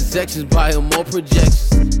dozen sections, buy them more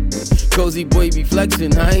projections. Cozy boy be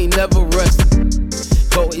flexing, I ain't never resting.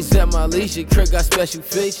 Always at my leisure, Kirk got special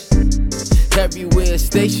features. Everywhere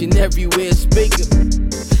station, everywhere speaker.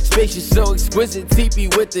 Spacious, so exquisite, teepee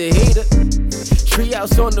with the heater.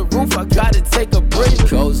 Treehouse on the roof, I gotta take a breather.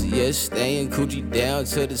 Cozy, yeah, staying Coochie down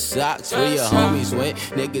to the socks. Where your homies went,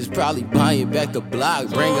 niggas probably buying back the block.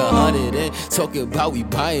 Bring 100 in, talking about we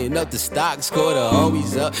buying up the stock. Score the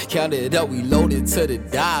homies up, count it up, we loaded to the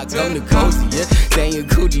docks. I'm the cozy, yeah, staying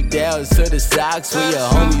Coochie down to the socks. Where your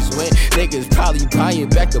homies went, niggas probably buying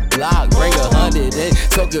back the block. Bring 100 in,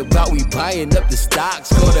 talking about we buying up the stock.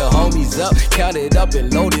 Score the homies up, count it up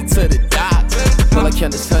and load it to the docks. All I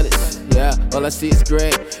count is hundreds. Yeah, all I see is gray.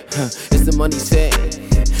 It's the money saying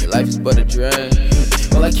life is but a drag.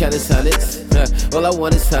 All I count is hundreds. All I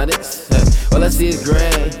want is hundreds. All I see is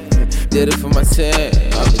gray. Did it for my tag.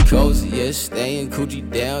 I'm the coziest, staying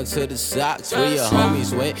Coochie down to the socks. Where your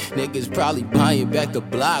homies went, niggas probably buying back the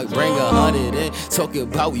block. Bring 100 in, talking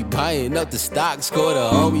about we buying up the stock. Score the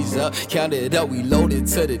homies up, count it up, we loaded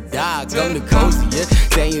to the docks. I'm the coziest,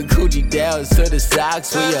 staying Coochie down to the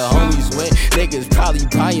socks. Where your homies went, niggas probably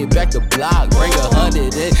buying back the block. Bring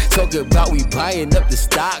 100 in, talking about we buying up the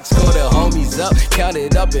stock. Score the homies up, count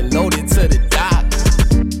it up and load it to the docks.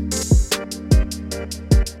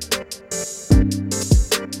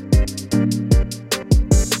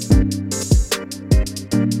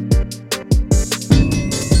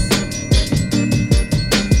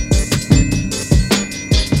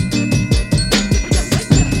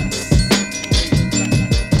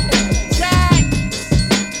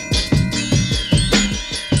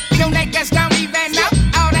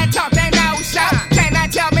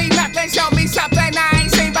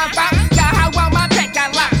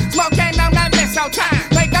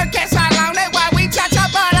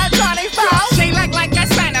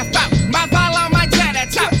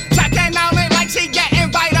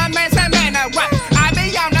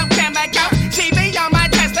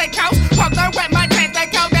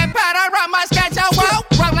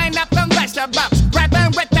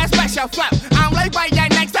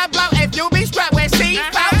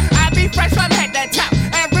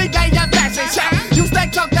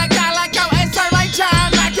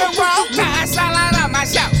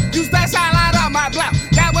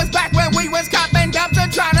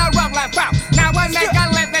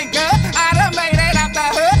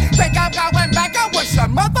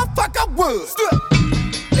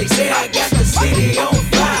 They say I got the city on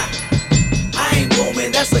fire. I ain't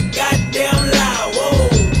booming, that's a goddamn lie. Whoa.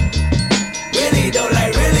 Really though,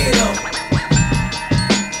 like really though.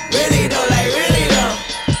 Really though, like really though.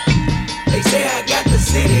 They say I got the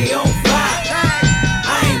city on fire.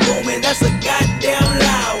 I ain't booming, that's a goddamn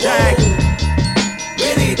lie. Whoa.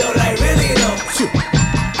 Really though, like really though.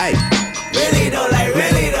 Hey. Really though, like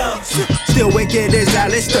really though. Still wicked as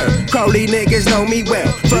Alistair. Crowley niggas know me well.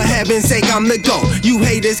 For heaven's sake, I'm the GOAT. You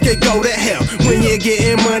haters could go to hell. When you're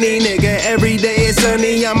getting money, nigga, every day is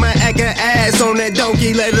sunny. I'ma act an ass on that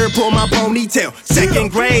donkey, let her pull my ponytail.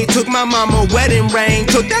 Second grade, took my mama wedding ring.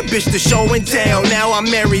 Took that bitch to show and tell. Now I'm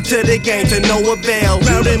married to the game to no avail.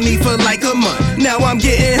 Rounded me for like a month. Now I'm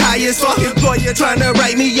getting high as fuck. Lawyer trying to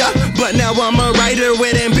write me up. But now I'm a writer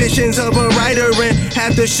with ambitions of a writer. And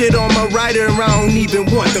half the shit on my writer, I don't even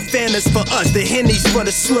want. The fan is for us, the Henny's for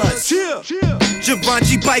the sluts.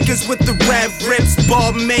 Givenchy bikers with the rap rips.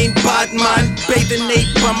 Ball main, Bodman, bathing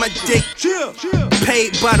Nate by my dick.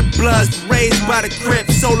 Paid by the Bloods, raised by the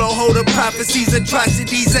Crips. Solo holder prophecies,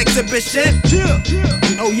 atrocities, exhibition.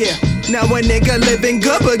 Oh yeah, now a nigga living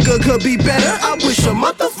good, but good could be better. I wish a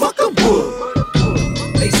motherfucker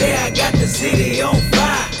would. They say I got the city on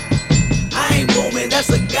fire. I ain't booming, that's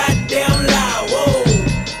a goddamn lie. Whoa.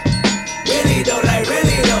 Really though, like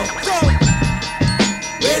really though.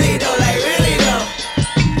 Really though, like really though.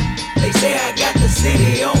 They say I got the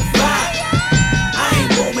city on fire. I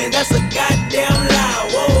ain't booming, that's a goddamn lie.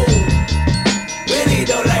 Whoa. Really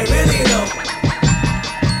though, like really though.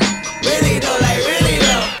 Really though, like really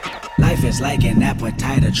though. Life is like an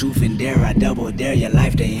appetite, a truth and dare. I double dare your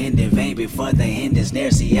life to end in vain before the end is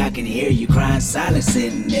near. See, I can hear you crying silent,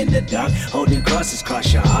 sitting in the dark, holding crosses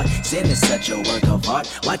across your heart. Sin is such a work of art.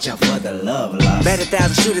 Watch out for the love lost. Bet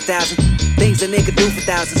 1,000, shoot 1,000. Things a nigga do for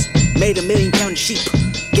thousands. Made 1 million counting sheep.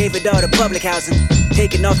 Gave it all to public housing.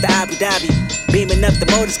 Taking off the Abu Dhabi. Beaming up the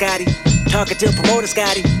motor Scotty. Talking to promoter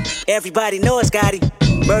Scotty. Everybody knows Scotty.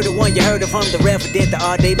 Murder one you heard of him, the resident, the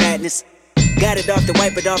all day madness. Got it off to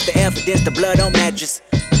wipe it off the evidence, the blood on mattress.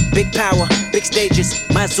 Big power, big stages.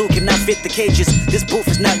 My zoo cannot fit the cages. This booth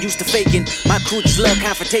is not used to faking. My crew just love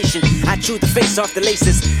confrontation. I chew the face off the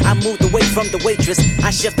laces. I moved away from the waitress.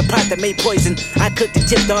 I chef the pot that made poison. I cooked and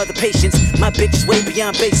tipped all the patients. My bitch is way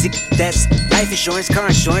beyond basic. That's life insurance, car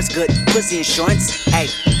insurance, good pussy insurance.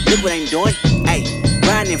 Hey, look what I'm doing. Hey,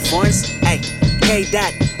 riding in foreigns. Hey,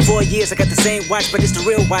 K-Dot, 4 years, I got the same watch, but it's the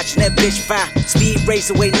real watch, and that bitch fire. Speed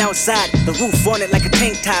racer waiting outside, the roof on it like a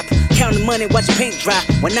tank top. Counting money, watch paint dry.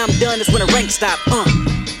 When I'm done, it's when the rank stop.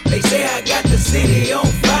 They say I got the city on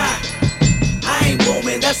fire. I ain't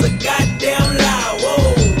booming, that's a goddamn lie.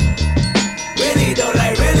 Whoa. Really though,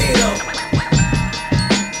 like really though.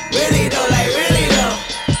 Really though, like really though.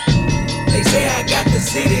 They say I got the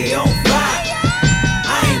city on fire.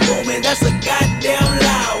 I ain't booming, that's a goddamn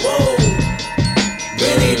lie. Whoa.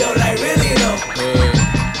 Really though, like really though.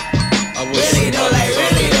 Really though, like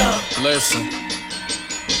really though. Listen,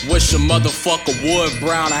 wish a motherfucker would,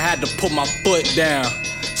 Brown. I had to put my foot down.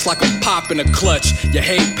 It's like I'm popping a clutch. Your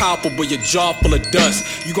hate palpable, your jaw full of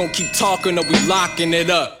dust. You gon' keep talking or we locking it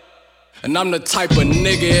up. And I'm the type of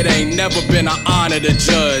nigga it ain't never been an honor to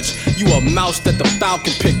judge. You a mouse that the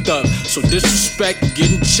Falcon picked up. So disrespect, you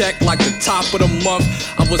getting checked like the top of the month.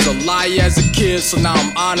 I was a liar as a kid, so now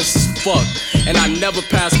I'm honest as fuck. And I never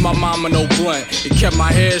passed my mama no blunt. It kept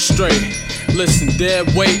my head straight. Listen,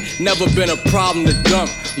 dead weight, never been a problem to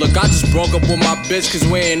dump. Look, I just broke up with my bitch cause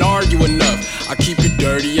we ain't argue enough. I keep it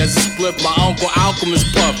dirty as a split, my uncle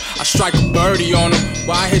Alchemist puff. I strike a birdie on him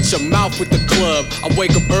while I hit your mouth with the club. I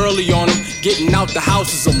wake up early on him, getting out the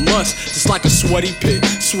house is a must. Just like a sweaty pit,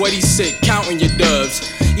 sweaty sick, counting your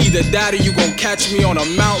dubs. Either that or you gon' catch me on a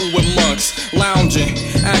mountain with monks, lounging.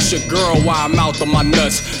 Ask your girl why I'm out on my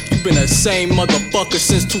nuts. You been the same motherfucker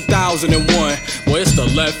since 2001. Well, it's the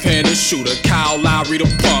left-handed shooter, Kyle Lowry the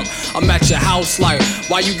pump. I'm at your house like,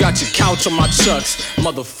 why you got your couch on my chucks?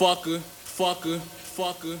 Motherfucker, fucker,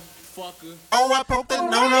 fucker. Oh, I poked the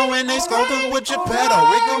no-no and they scolded with your pedal.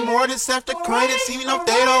 Rigor mortis after credits, even if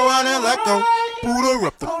they don't wanna let go. Put her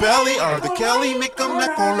up the belly or the Kelly, make them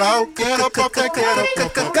echo loud. Get up, that, get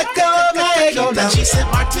up, go now. She said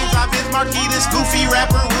Martins, I'm his Marquis, this goofy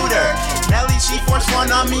rapper Hooter. Melly, she forced one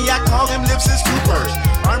on me, I call him lips as troopers.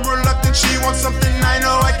 I'm reluctant, she wants something, I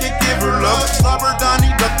know I can give her love. Slubber, Donnie,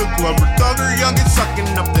 duck the glover, thugger, young and sucking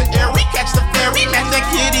up the air. We catch the ferry, match that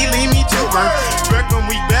kitty, leave me to her. Back when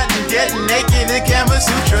we betting, getting naked in Kama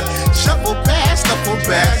Sutra. Shuffle past, shuffle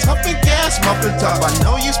back, huffing gas, muffin top. I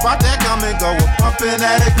know you spot that come and go, we're pumping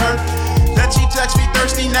at it, Kurt. Then she text me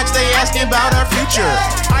thirsty, next day asking about our future.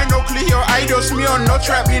 I know Cleo, idols, me on no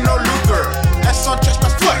trap, me no Luger. S on chest, my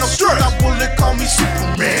foot, no stress. Now bullet, call me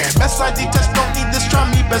Superman. Best ID test, don't need this, try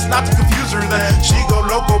me, best not to confuse her. Then she go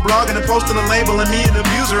local blogging and posting a label and me an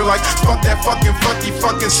abuser. Like, fuck that fucking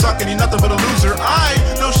suckin', he nothing but a loser. I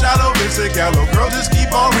ain't no shallow, Vincent Gallo. Girl, just keep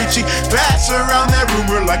on reaching. Pass around that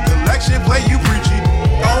rumor like election play, you preaching.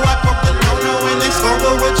 Oh, I poked the no-no and they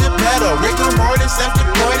scolded with your pedal. Rigor mortis after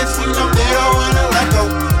coitus, you know they don't wanna let go.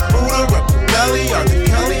 Buddha up the belly or the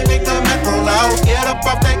Kelly, make them echo loud. Get up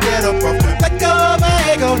off that, get up off that. Let go of my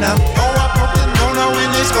ego now. Oh, I poked the no-no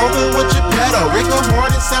and they scolded with your pedal. Rigor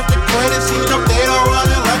mortis after coitus, you know they don't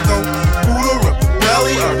wanna let go. Buddha up the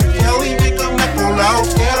belly or the Kelly, make them echo loud.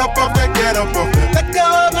 Get up off that, get up off that. Let go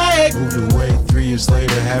of my ego. Moved away 3 years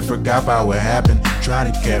later, had forgot about what happened.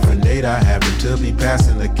 Tried to caffeinate, I happened to be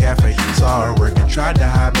passing the cafe. Saw her working, tried to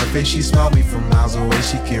hide my face. She smelled me from miles away,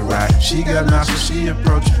 she can ride. She got mouth, so she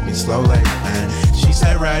approached me slowly. And she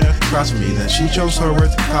sat right across from me. Then she chose her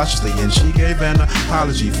words cautiously. And she gave an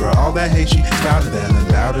apology for all that hate she spouted. And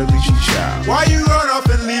undoubtedly she shouted, why you run off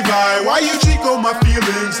and Levi? Why you cheat on my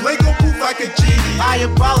feelings? Lego poof like a genie. I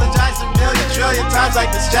apologize a million trillion times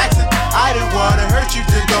like Miss Jackson. I didn't wanna hurt you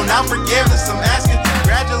to go. Now forgiveness I'm asking.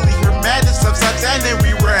 Gradually her madness subsides and then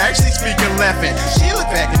we were actually speaking laughing. She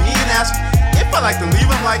looked back at me and asked if I like to leave.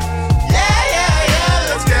 I'm like,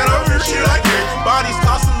 yeah, let's get over shit like it. Bodies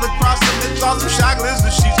tossing across the lips, all some chocolates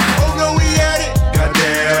and she's, oh no, we had it.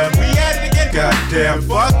 Goddamn, we had it again. Goddamn,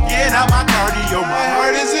 fucking out my cardio, my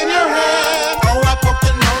heart is in your head. Oh, I poked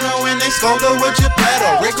the no-no and they scolded with your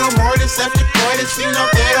pedal. Rigor mortis after coitus, you know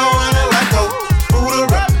they don't wanna let go. Buddha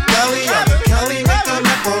up the belly, or the Kelly, make them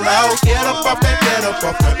echo loud. Get up off that, get up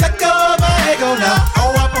off that. Let go of my ego now.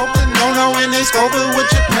 Oh, I poked the no-no and they scolded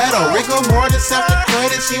with your pedal. Rigor mortis after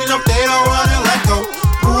coitus, you know they don't wanna let go.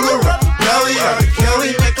 Buddha up the belly, or the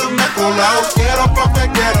Kelly, make them echo loud. Get up off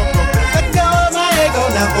that, get up off that. Let go of my ego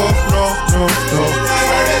now. Oh, no. My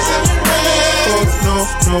heart is in your hands. Oh, no.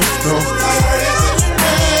 My heart is in your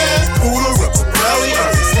hands. Buddha up the belly,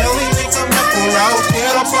 or the Kelly, make them echo loud.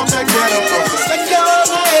 Get up off that, get up off that. Let go of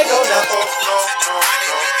my ego now. Oh, no.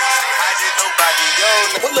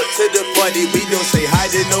 Pull up to the party, we don't say hi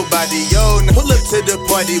to nobody, yo. Pull up to the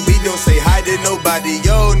party, we don't say hi to nobody,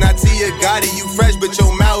 yo. Natia Gotti, you fresh but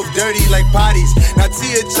your mouth dirty like potties.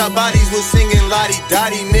 Natia Chabatis was singing Lottie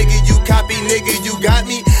Dottie, nigga, you copy, nigga, you got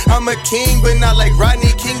me. I'm a king, but not like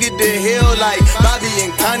Rodney, king of the hill like Bobby and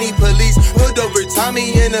Connie. Police pulled over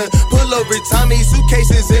Tommy in a pullover Tommy.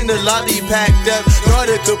 Suitcases in the lobby packed up.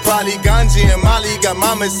 Daughter to probably Ganji and Molly. Got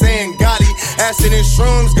mama saying golly. Acid and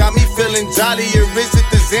shrooms got me feeling jolly. Erase it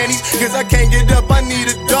the Xannies, cause I can't get up, I need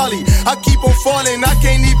a dolly. I keep on falling, I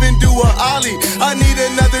can't even do a ollie. I need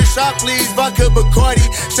another shot, please, vodka Bacardi.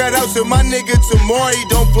 Shout out to my nigga Tamori.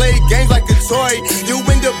 Don't play games like a toy. You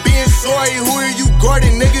end up being sorry. Who are you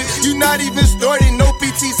guarding, nigga? You not even starting, no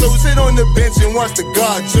PT, so sit on the bench and watch the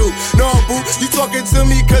guard you. No, boo, you talking to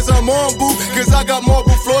me cause I'm on, boo. Cause I got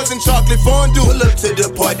marble floors and chocolate fondue. Pull up to the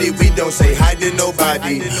party, we don't say hi to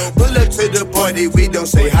nobody. Pull up to the party, we don't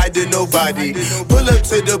say hi to nobody. Pull up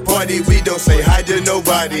to the party, we don't say hi to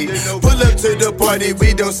nobody. Pull up to the party,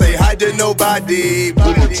 we don't say hi to nobody.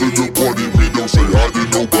 Pull up to the party, we don't say hi to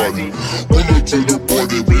nobody. Pull up to the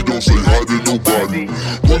party, we don't say hi to nobody.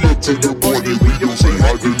 Pull up to the party, we don't say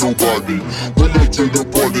hi to nobody. Pull up to the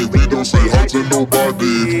party, we don't say hi to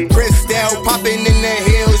nobody. Crystal popping in the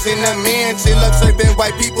hills in the mansion. Looks like been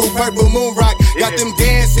white people, purple moon rock. Got them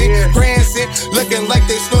dancing, prancing, looking like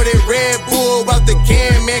they snorted Red Bull out the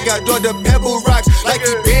can. Man, got door the pebble rocks like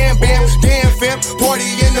he bam bam. Damn fam, party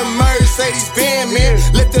in the Mercedes van, man.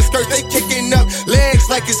 Lift the skirt, they kicking up legs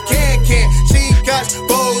like it's can. Chicas,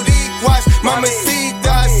 boricuas,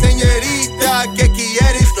 mamacita, señorita, que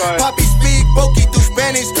quieres? Papi speak poquito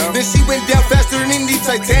Spanish. Then she went down faster than the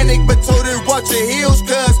Titanic, but told her watch her heels,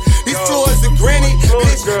 cause these floors are granny.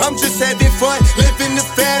 Bitch, I'm just having fun, living the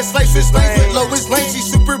fast life. Switch lanes with Lois Lane, she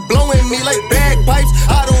super blowing me like bagpipes.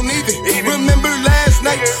 I don't even remember last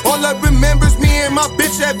night. All I remember is me and my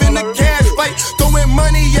bitch having a cash fight. Throwing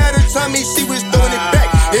money at her tummy, she was throwing it back.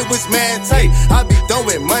 It was mad tight. I be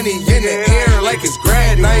throwing money in the air like it's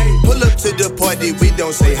grad night. Pull up to the party, we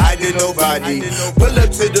don't say hi to nobody. Pull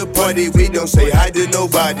up to the party, we don't say hi to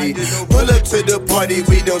nobody. Pull up to the party,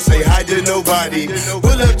 we don't say hi to nobody.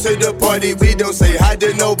 Pull up to the party, we don't say hi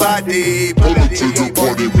to nobody. Pull up to the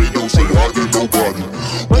party, we don't say hi to nobody.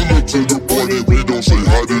 Pull up to the party, we don't say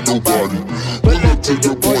hi to nobody. Pull up to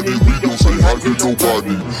the party, we don't say hi to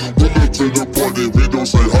nobody. Pull up to the party, we don't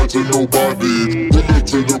say hi to nobody. Pull up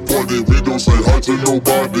to the party, we don't say hi to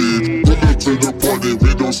nobody. Pull up to the party, we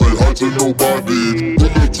don't say hi to nobody. Pull up to the party, we don't say hi to nobody.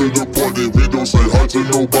 Pull up to the party, we don't say hi to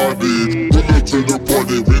nobody. Pull up to the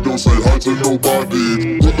party, we don't say hi to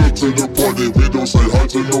nobody. Pull up to the party,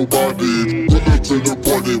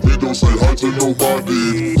 we don't say hi to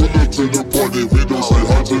nobody. Pull up to the party, we don't say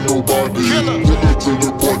hi to nobody. Pull up to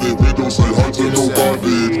the party, we don't say hi to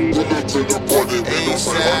nobody. Pull up to the party, we don't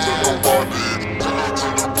say hi to nobody. Pull up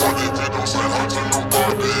to the party, we don't say hi to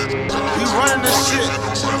nobody. We running this shit.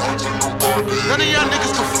 None of y'all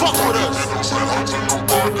niggas can fuck with us.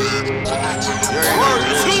 Word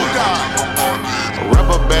to God. A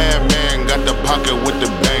rubber band man got the pocket with the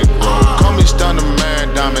bankroll. Call me Stunner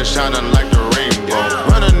Man, diamond shining like the rainbow.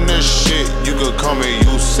 Running this shit, you could call me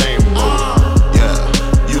Usain Bolt. Yeah,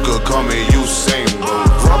 you could call me Usain Bolt.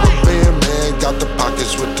 Rubber band man got the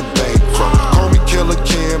pockets with the bankroll. Call me Killer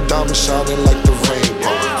Cam, diamond shining like the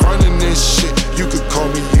rainbow. Running this shit, you could call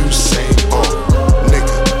me Usain Bolt.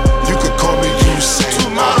 Nigga, you could call me Usain Bolt. Two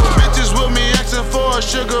model bitches with me asking for a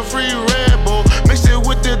sugar-free Red Bull. Mix it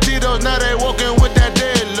with the Tito's, now they walking with that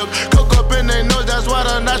dead look. Coke up in their nose, that's why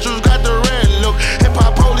the nostrils got the red look.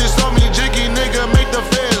 Hip-hop police on me, jiggy nigga, make the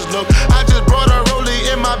feds look. I just brought a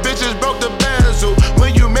rollie and my bitches broke the bezel.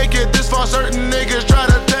 When you make it this far, certain niggas try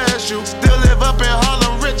to test you. Still live up in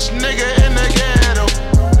Harlem, rich nigga in the ghetto.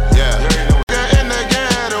 Yeah, nigga in the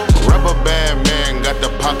ghetto. Rubber band man got the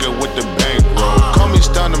pocket with the bankroll. Call me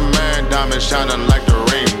Stunner Man, diamond shining like the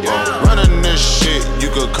rainbow. Running this shit, you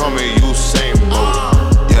could call me Usain Bolt.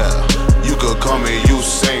 Yeah, you could call me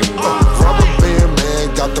Usain Bolt. Rubber band man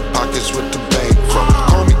got the pockets with the bankroll.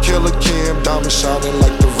 Call me Killer Cam, diamond shining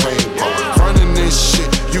like the rainbow. Running this shit,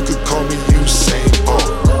 you could call me Usain Bolt.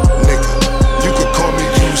 Nigga, you could call me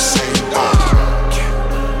Usain Bolt.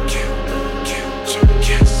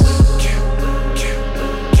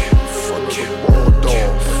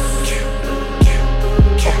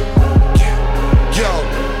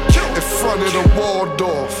 In front of the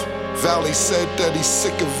Waldorf, Valley said that he's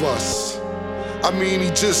sick of us. I mean,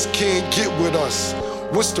 he just can't get with us.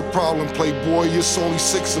 What's the problem, Playboy? It's only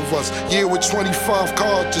 6 of us. Yeah, with 25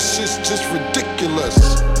 cards, this shit's just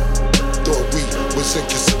ridiculous. Thought we was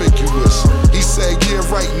inconspicuous. He said, yeah,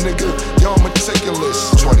 right, nigga, y'all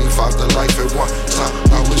meticulous. 25 to life at one time,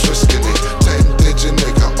 I was risking it. 10-digit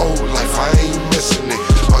nigga, old life, I ain't missing it.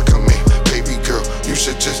 Fucking me, baby girl, you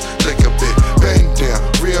should just lick a bit. Bang down,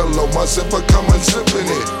 real low, my zipper come unzipping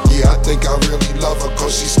it. Yeah, I think I really love her,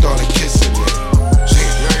 cause she started kissing it.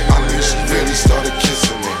 I mean, she really started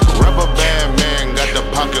kissing it. Rubber band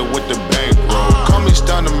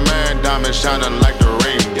diamond shining like the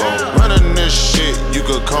rainbow. Running this shit, you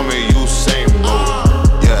could call me Usain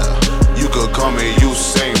Bolt. Yeah, you could call me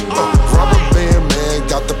Usain Bolt. Rubber band man,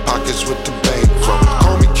 got the pockets with the bankroll.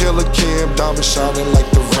 Call me Killer Kim, diamond shining like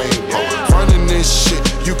the rainbow. Running this shit,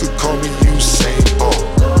 you could call me Usain Bolt.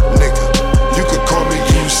 Nigga, you could call me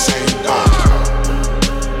Usain Bolt.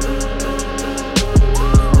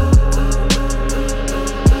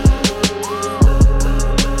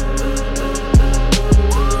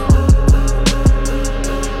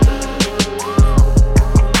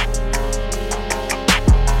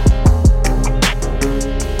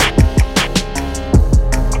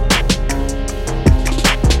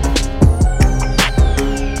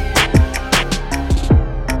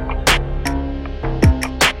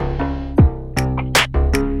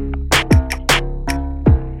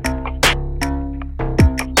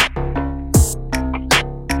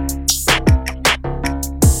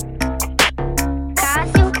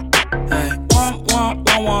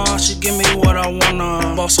 She give me what I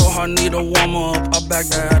wanna. Ball so hard, need a warm up. I back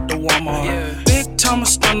that at the Walmart. Big time a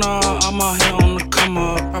stunner. I'm out here on the come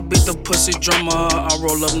up. I beat the pussy drummer. I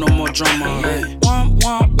roll up, no more drama.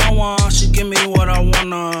 One. She give me what I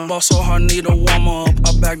wanna. Ball so hard, need a warm up.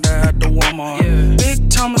 I back that at the Walmart. Big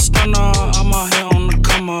time a stunner. I'm out here on the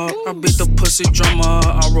come up. I beat the pussy drummer.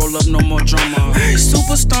 I roll up, no more drama.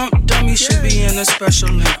 Super stomp dummy should be in a Special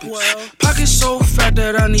Olympics. Pockets so fat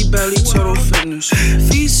that I need belly total fitness.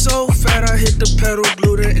 Feet so fat I hit the pedal,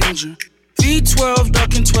 glue the engine. V12,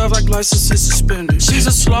 ducking 12 like licenses suspended. She's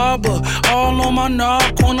a slobber, all on my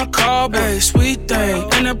knob, on a cobbler. Hey, sweet thing,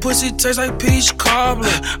 and that pussy tastes like peach cobbler.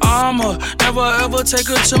 I'ma never ever take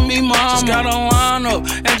her to me, mama. Just got a line up,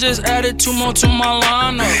 and just added 2 more to my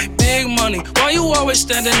lineup. Big money, why you always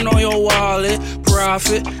standing on your wallet?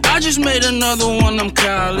 Profit, I just made another one, I'm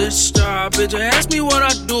college. Stop it, just ask me what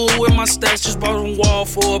I do with my stacks. Just bought a wall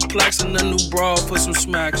for a plaques and a new bra for some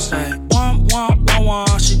smacks. Hey,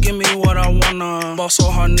 one, she give me what I wanna. Ball so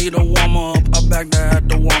hard, need a warm up. I back that at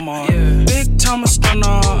the Walmart. Big time a stunner.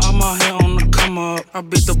 I'm out here on the come up. I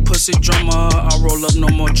beat the pussy drummer. I roll up, no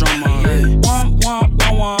more drama.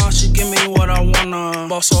 One. She give me what I wanna.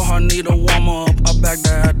 Ball so hard, need a warm up. I back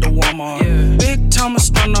that at the Walmart. Big time a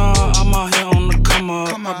stunner. I'm out here on the come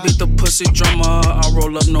up. I beat the pussy drummer. I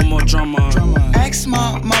roll up, no more drama. Ask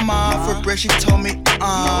my mama for bread, she told me,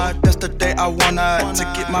 that's the day I wanna to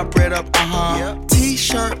get my bread up,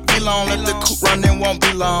 T-shirt, be long, let the coupe run, it won't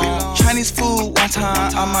be long. Chinese food one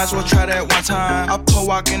time, I might as well try that one time. I pull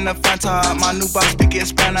walk in the Fanta, my new boss speaking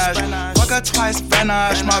Spanish. Fuck her twice,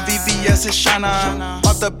 vanish, my VVS is Shana.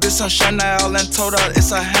 Bought the bitch some Chanel and told her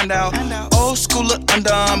it's a handout. Old school look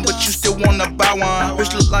undone, but you still wanna buy one.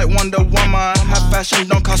 Bitch look like Wonder Woman, high fashion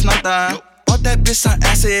don't cost nothing. Bought that bitch some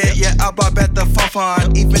acid, yeah, I bought back the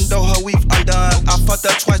fun. Even though her weave undone, I fucked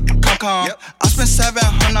her twice, come. I spent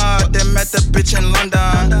 700, then met the bitch in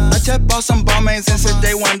London. I just bought some Balmains and said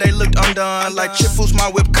day one they looked undone. Like Chip Foo's my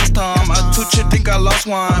whip custom, a 2 chick think I lost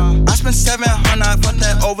one. I spent 700 for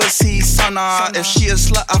that overseas sauna. If she a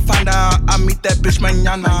slut, I find out, I meet that bitch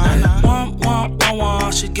mañana.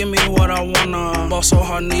 One, she give me what I wanna. Ball so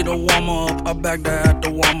hard, need a warm up. I back that at the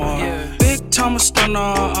Walmart. Big time a stunner,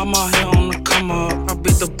 I'm out here on the come up. I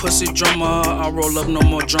beat the pussy drummer. I roll up, no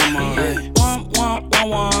more drama.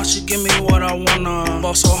 One, she give me what I wanna.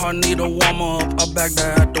 Ball so hard, need a warm up. I back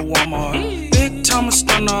that at the Walmart. Big time a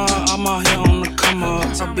stunner, I'm out here on the come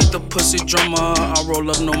up. I beat the pussy drummer. I roll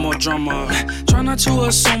up, no more drama. Try not to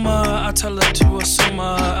assume her, I tell her to assume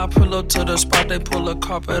her. I pull up to the spot, they pull the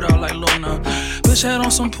carpet out like Luna. Bitch had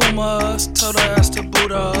on some Pumas, tell her ass to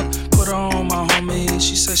boot up. Put her on my homie,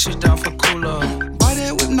 she said she down for cooler. Buy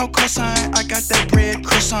that with no cosign, I got that bread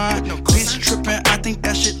croissant. Bitch trippin', I think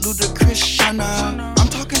that shit ludicrous, Shana. I'm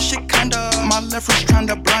talking shit kinda, my left wrist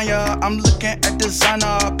tryna blind ya. I'm looking at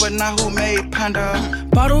designer, but not who made Panda.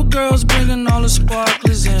 Bottle girls bringing all the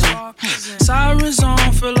sparklers in. Sirens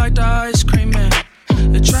on, feel like the ice cream man.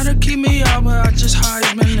 They try to keep me out, but I just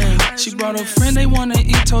Heisman in. She brought a friend, they wanna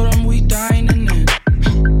eat, told them we dining in.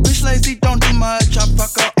 Bitch lazy, don't do much, I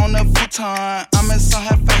fuck her on the futon. I'm in some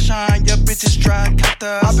high fashion, your bitch is dry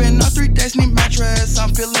cactus. I've been up 3 days, need mattress,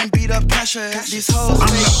 I'm feeling beat up cashes. These hoes, I'm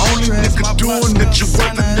the only nigga doing it, you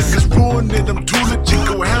other niggas ruin it. I'm too legit,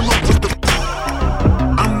 go hammer with the.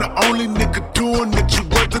 I'm the only nigga doing it, you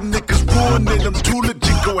other niggas ruin it. I'm too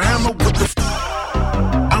legit, go hammer with the.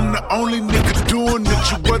 I'm the only nigga doing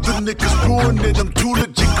it, you other niggas ruin it. I'm too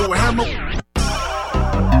legit, go hammer.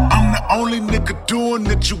 I'm the only nigga doing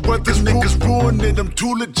it, you other niggas ruin it. I'm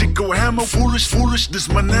too legit, go hammer. Foolish, this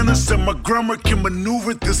my nana said my grandma can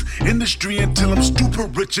maneuver this industry until I'm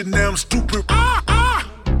stupid rich and now I'm stupid.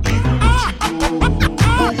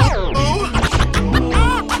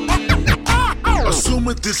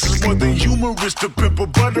 humor. This is more than humorous. To pimp a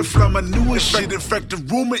butterfly, my newest shit. In fact, the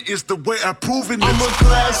rumor is the way I prove it. I'm a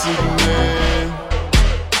classic man.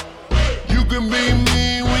 You can be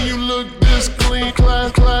me when you look this clean.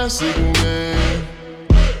 Classic man.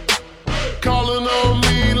 Calling on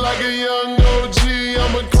me like a young OG.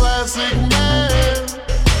 I'm a classic man.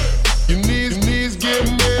 Your knees get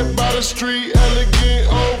met by the street.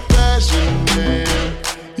 Elegant, old-fashioned man.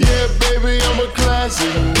 Yeah, baby, I'm a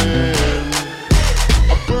classic man.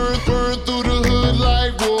 I burn through the hood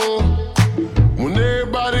like war. When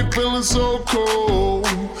everybody feeling so cold,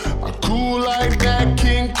 I cool like that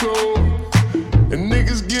King Cole. And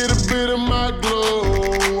niggas get a bit of my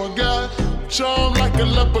glow. I got charm like a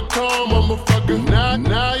leprechaun, motherfucker.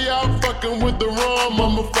 Now y'all fucking with the wrong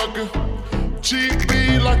motherfucker. Cheap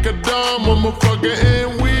be like a dumb motherfucker.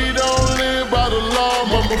 And we don't live by the law,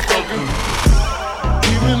 motherfucker.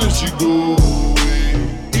 Even if she go away,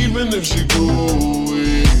 even if she go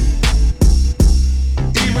away,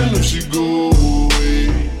 even if she go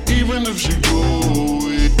away, even if she go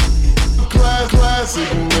away.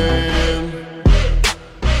 Classic man.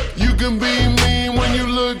 You can be me when you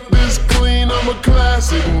look this clean. I'm a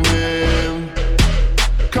classic man.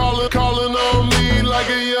 Calling on me like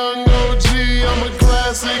a young OG. I'm a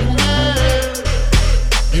classic man.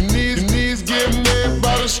 Your knees get met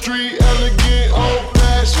by the street. Elegant,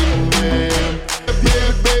 old-fashioned man.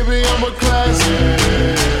 Yeah, baby, I'm a classic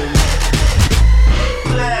man.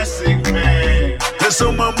 Classic man. That's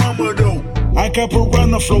on my mama though. I got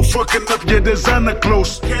piranha flow, fucking up your designer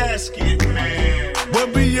clothes. Casket man.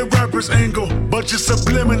 What be your rapper's angle? Bunch of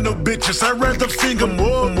subliminal bitches. I rather finger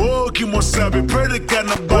more. Kimo sabe, pray to God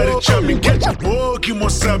nobody chop me. Catch it. Kimo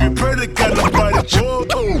sabe, pray to God nobody chop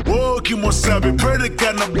me. Kimo sabe, pray to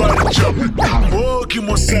God nobody chop me.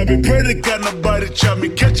 Kimo sabe, pray to God nobody chop me.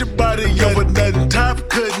 Catch your body over nothing. Top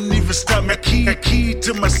couldn't even stop me. Key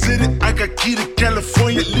to my city. I got key to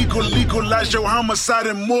California. Legalize your homicide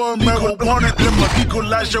and more marijuana.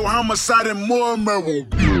 Legalize your homicide and more marijuana.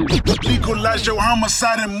 Legalize your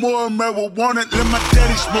homicide and more marijuana. Let my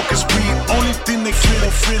daddy smoke his weed. Only thing they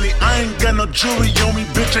feel it. I ain't got no jewelry on me,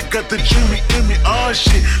 bitch. I got the jewelry in me. Oh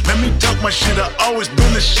shit, let me talk my shit. I always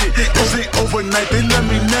been the shit. This ain't overnight. They love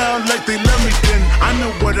me now like they love me then. I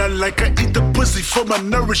know what I like. I eat the pussy for my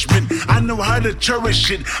nourishment. I know how to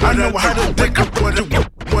cherish it. I know how to decorate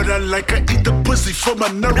what I like. I eat the pussy for my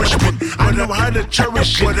nourishment. I know how to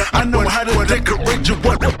cherish it. I know how to decorate you.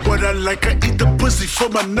 What I like. I eat the pussy for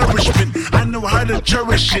my nourishment. I know how to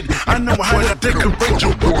cherish it. I know how to decorate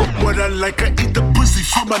you. What I like. I eat the pussy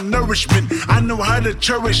for my nourishment. I know how to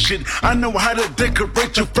cherish it. I know how to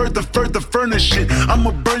decorate you. Further furnish it.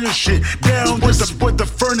 I'ma burn your shit down with the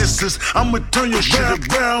furnaces. I'ma turn your shit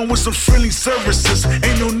around with some friendly services.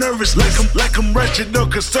 Ain't no nervous like I'm ratchet or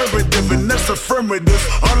conservative, and that's affirmative.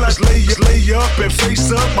 All I lay you up and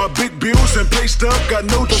face up. My big bills and placed up. Got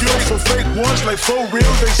no chill for fake ones like for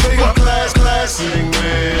real. They say I'm classic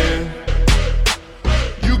man.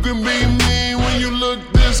 You can be me when you look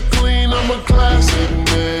this clean. I'm a classic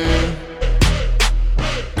man.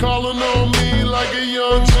 Calling on me like a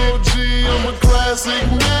young OG. I'm a classic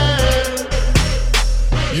man.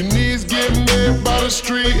 Your knees get met by the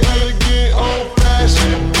street. Elegant,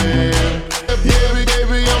 old-fashioned man. Yeah,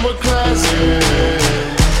 baby, I'm a classic man.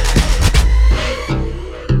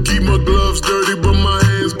 Keep my gloves dirty, but my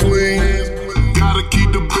hands clean. Gotta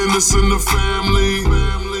keep the business in the family.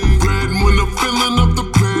 Bread when I'm filling up the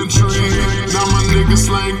pantry. Now my niggas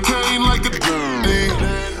slang cane like a daddy.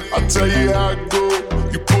 I tell you how it go.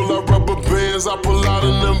 You pull out rubber bands, I pull out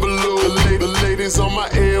an envelope. The ladies on my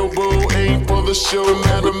elbow ain't for the show.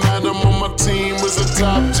 Madam on my team is a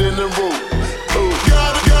top general. Oh,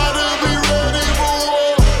 gotta be ready for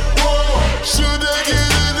war. Should they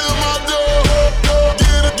get into my door?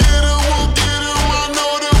 Get 'em, we'll get 'em. I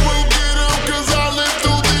know that we'll get 'em, 'cause I lived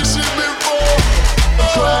through this shit before.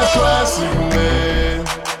 Classic man.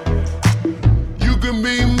 You can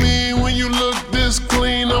be me when you look this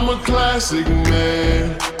clean. I'm a classic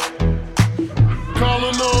man.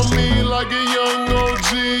 Calling on me like a young OG.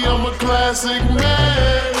 I'm a classic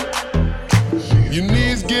man. Your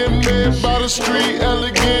knees get met by the street.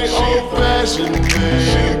 Elegant, old-fashioned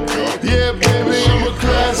man. Yeah, baby, I'm a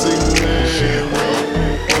classic man.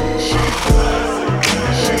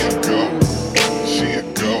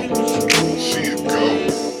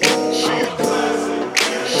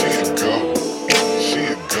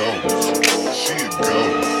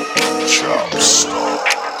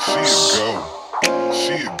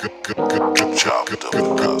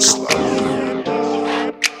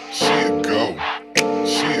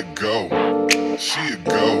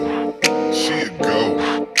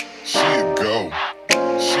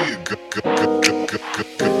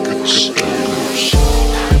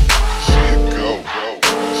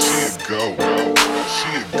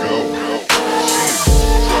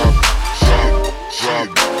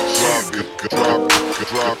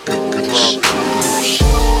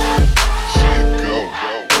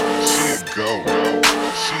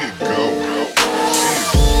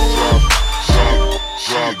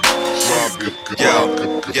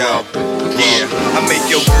 Yeah, I make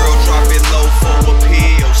your girl drop it low for a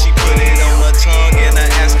pill. She put it on her tongue and I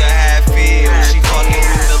ask her how it feels. She fucking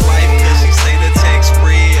with the life cause she say the text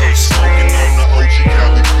real. Smoking on the OG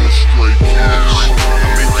Cali Kush straight cash.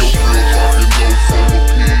 I make your girl drop it low for a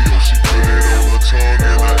pill. She put it on her tongue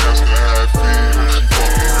and I ask her how it feels.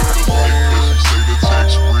 She fucking with the life cause she say the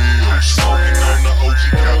text real. Smoking on the OG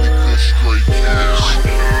Cali Kush straight cash.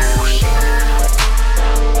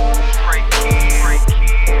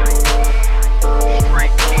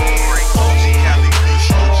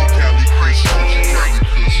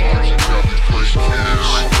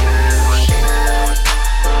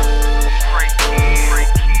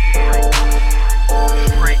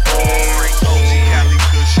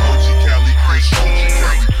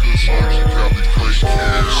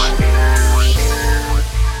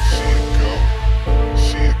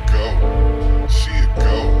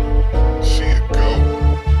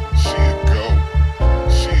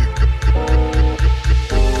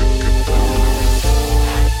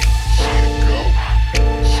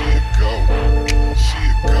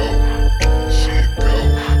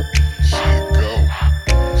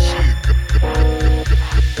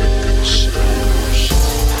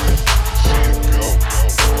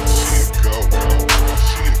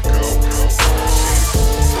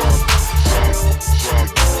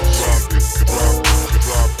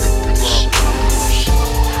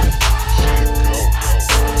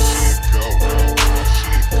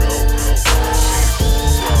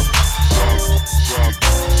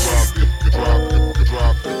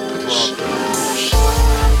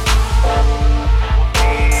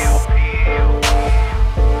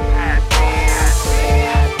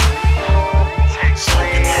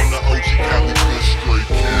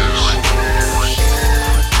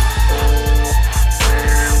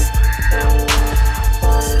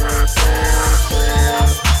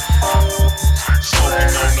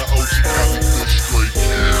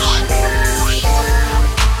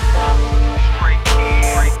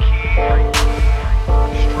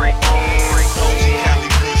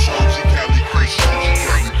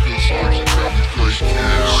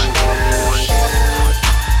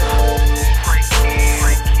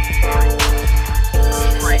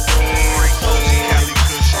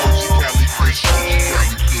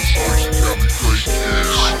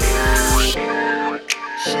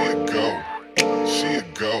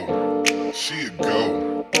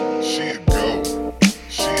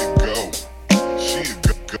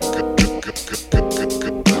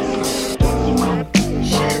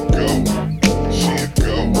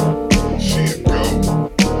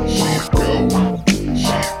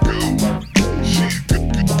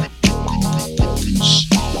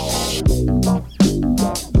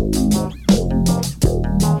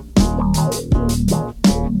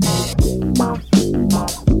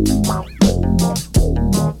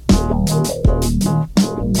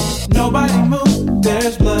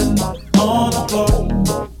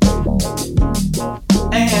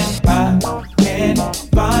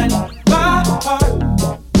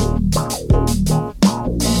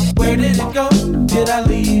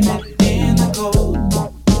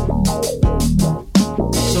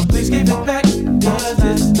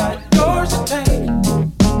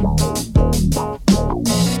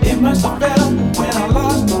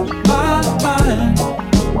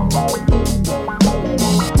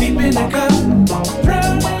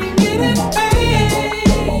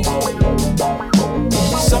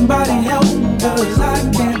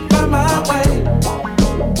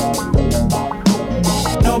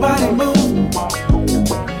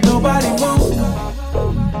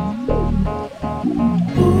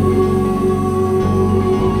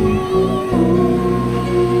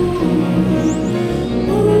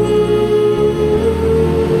 Ooh.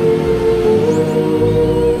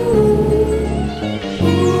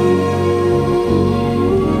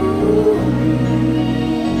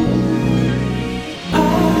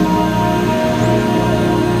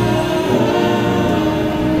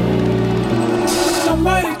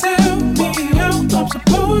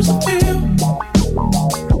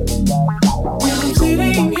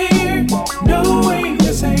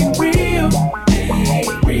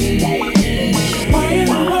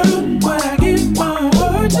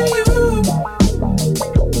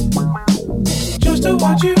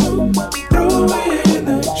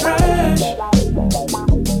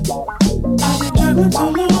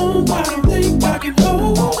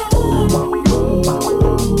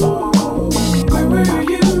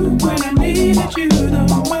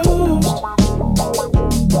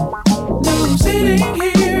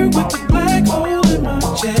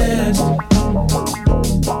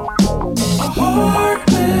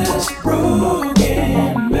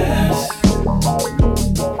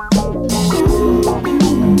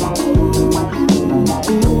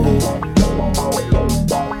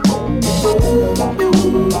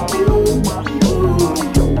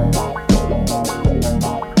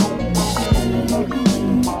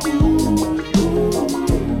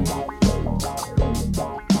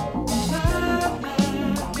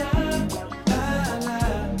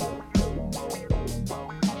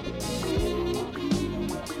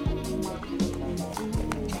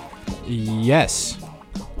 Yes.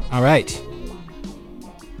 All right.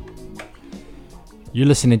 You're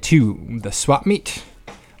listening to The Swap Meet.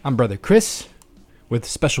 I'm Brother Chris with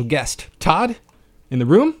special guest Todd in the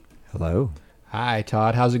room. Hello. Hi,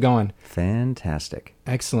 Todd. How's it going? Fantastic.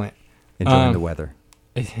 Excellent. Enjoying the weather.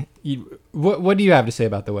 What do you have to say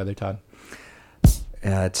about the weather, Todd?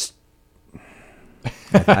 It's.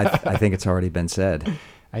 I think it's already been said.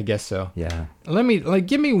 I guess so. Yeah.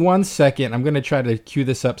 Give me 1 second. I'm going to try to cue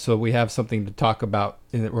this up so we have something to talk about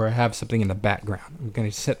or have something in the background. I'm going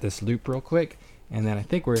to set this loop real quick, and then I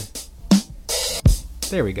think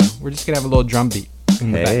there we go. We're just going to have a little drum beat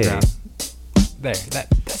in the background. There.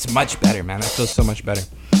 That's much better, man. That feels so much better.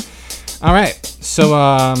 All right.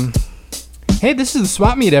 So, hey, this is the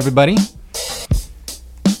Swap Meet, everybody.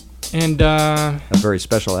 And a very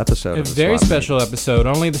special episode. A very special episode.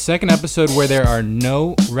 Only the second episode where there are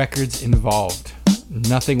no records involved.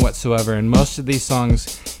 Nothing whatsoever. And most of these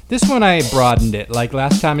songs, this one I broadened it. Like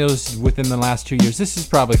last time it was within the last 2 years. This is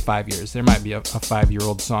probably 5 years. There might be a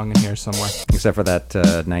 5-year-old song in here somewhere. Except for that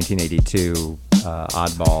 1982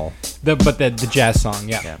 oddball. The jazz song,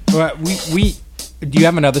 yeah. We do you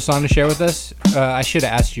have another song to share with us? I should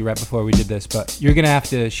have asked you right before we did this, but you're going to have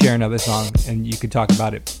to share another song, and you could talk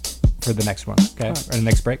about it for the next one, okay? Or the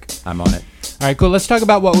next break. I'm on it. All right, cool. Let's talk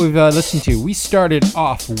about what we've listened to. We started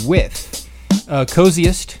off with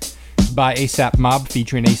Coziest by A$AP Mob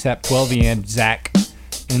featuring A$AP 12 and Zach.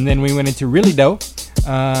 And then we went into Really Dope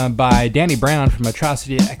by Danny Brown from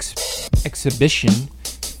Atrocity Exhibition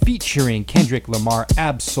featuring Kendrick Lamar,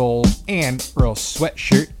 Ab-Soul, and Earl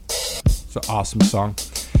Sweatshirt. It's an awesome song.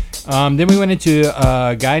 Then we went into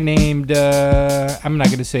a guy named, I'm not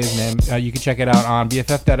going to say his name. You can check it out on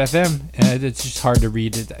BFF.fm. It's just hard to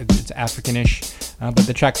read. It's African-ish. But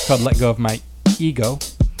the track's called Let Go of My Ego.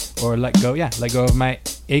 Or Let Go of My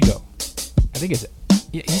Ego. I think it's,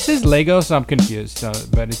 he says Lego, so I'm confused.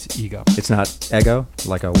 But it's Ego. It's not Ego,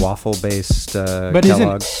 like a waffle-based but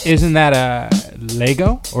Kellogg's? Isn't that a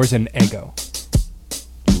Lego, or is it an Ego?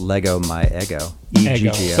 Lego My Ego.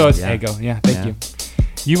 E-G-G-O. So it's Ego. Yeah, thank you.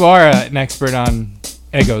 You are an expert on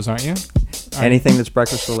Eggos, aren't you? Anything that's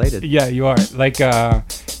breakfast related. Yeah, you are. Like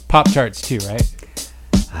Pop-Tarts too, right?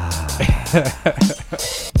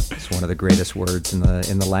 It's one of the greatest words in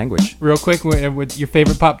the language. Real quick, with your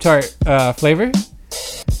favorite Pop-Tart flavor?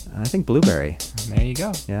 I think blueberry. There you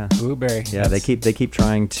go. Yeah, blueberry. Yeah, they keep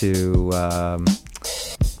trying to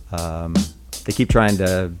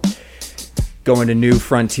go into new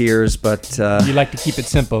frontiers, but you like to keep it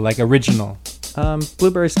simple, like original.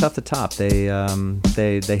 Blueberry's tough to top. They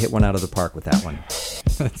hit one out of the park with that one.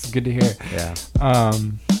 That's good to hear. Yeah. All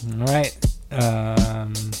right.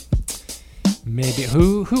 Maybe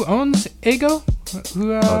who owns Eggo?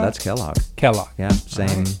 That's Kellogg. Kellogg. Yeah.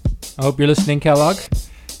 Same. Right. I hope you're listening, Kellogg.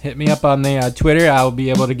 Hit me up on the Twitter. I'll be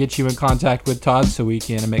able to get you in contact with Todd so we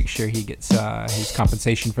can make sure he gets his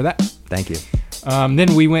compensation for that. Thank you.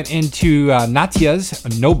 Then we went into Natia's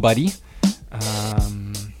Nobody.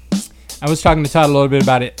 I was talking to Todd a little bit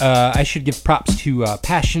about it. I should give props to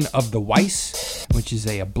Passion of the Weiss, which is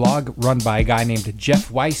a blog run by a guy named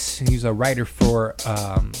Jeff Weiss. He's a writer for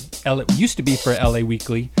used to be for LA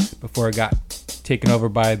Weekly before it got taken over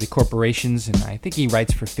by the corporations, and I think he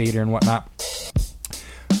writes for Fader and whatnot.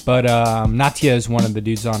 But Natia is one of the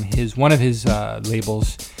dudes on one of his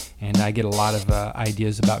labels, and I get a lot of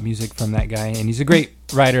ideas about music from that guy, and he's a great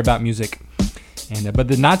writer about music. And but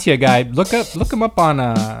the Natia guy, look him up on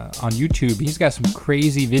YouTube. He's got some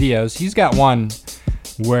crazy videos. He's got one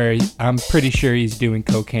where I'm pretty sure he's doing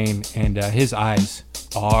cocaine, and his eyes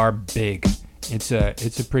are big. It's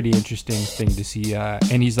a pretty interesting thing to see.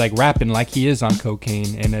 And he's like rapping like he is on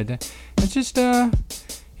cocaine, and it's just an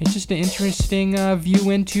interesting view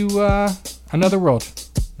into another world.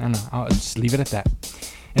 I don't know. I'll just leave it at that.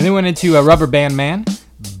 And then went into Rubber Band Man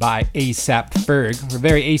by A$AP Ferg. We're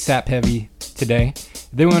very A$AP heavy today.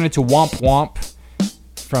 Then we went into Womp Womp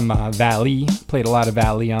from Valley. Played a lot of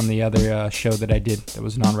Valley on the other show that I did that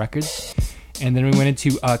was non-records. And then we went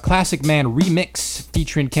into Classic Man Remix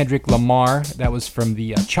featuring Kendrick Lamar. That was from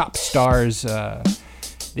the Chop Stars.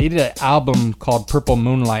 They did an album called Purple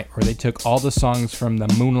Moonlight where they took all the songs from the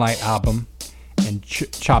Moonlight album and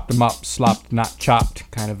chopped them up, slopped, not chopped,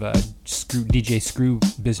 kind of a DJ Screw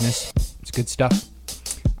business. It's good stuff.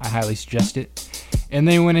 I highly suggest it. And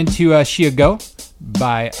then we went into Shia Go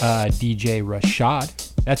by DJ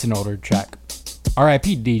Rashad. That's an older track.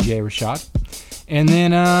 R.I.P. DJ Rashad. And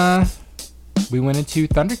then we went into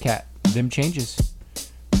Thundercat, Them Changes.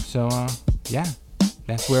 So, yeah,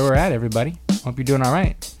 that's where we're at, everybody. Hope you're doing all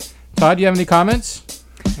right. Todd, do you have any comments?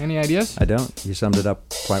 Any ideas? I don't. You summed it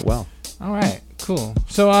up quite well. All right, Cool.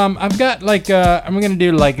 So I've got like I'm gonna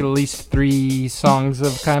do like at least 3 songs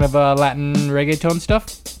of kind of Latin reggaeton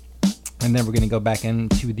stuff, and then we're gonna go back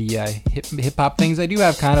into the hip hop things. I do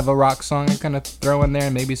have kind of a rock song I kind of throw in there,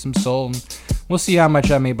 and maybe some soul. And we'll see how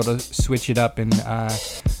much I'm able to switch it up and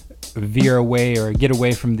veer away or get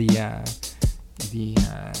away from the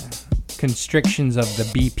constrictions of the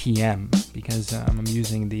BPM, because I'm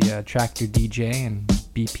using the Tractor DJ, and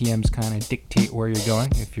BPMs kind of dictate where you're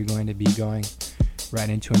going if you're going to be going right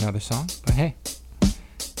into another song. But hey,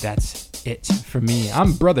 that's it for me.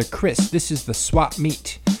 I'm Brother Chris. This is the Swap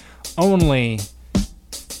Meet. Only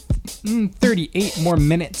 38 more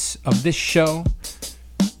minutes of this show.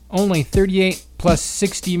 Only 38 plus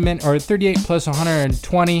 60 minutes, or 38 plus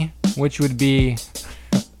 120, which would be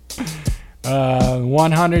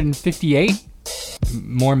 158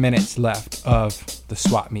 more minutes left of the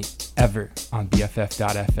Swap Meet ever on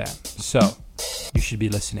BFF.FM. So you should be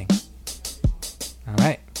listening. All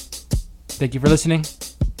right. Thank you for listening.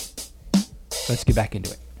 Let's get back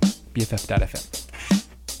into it. BFF.FM.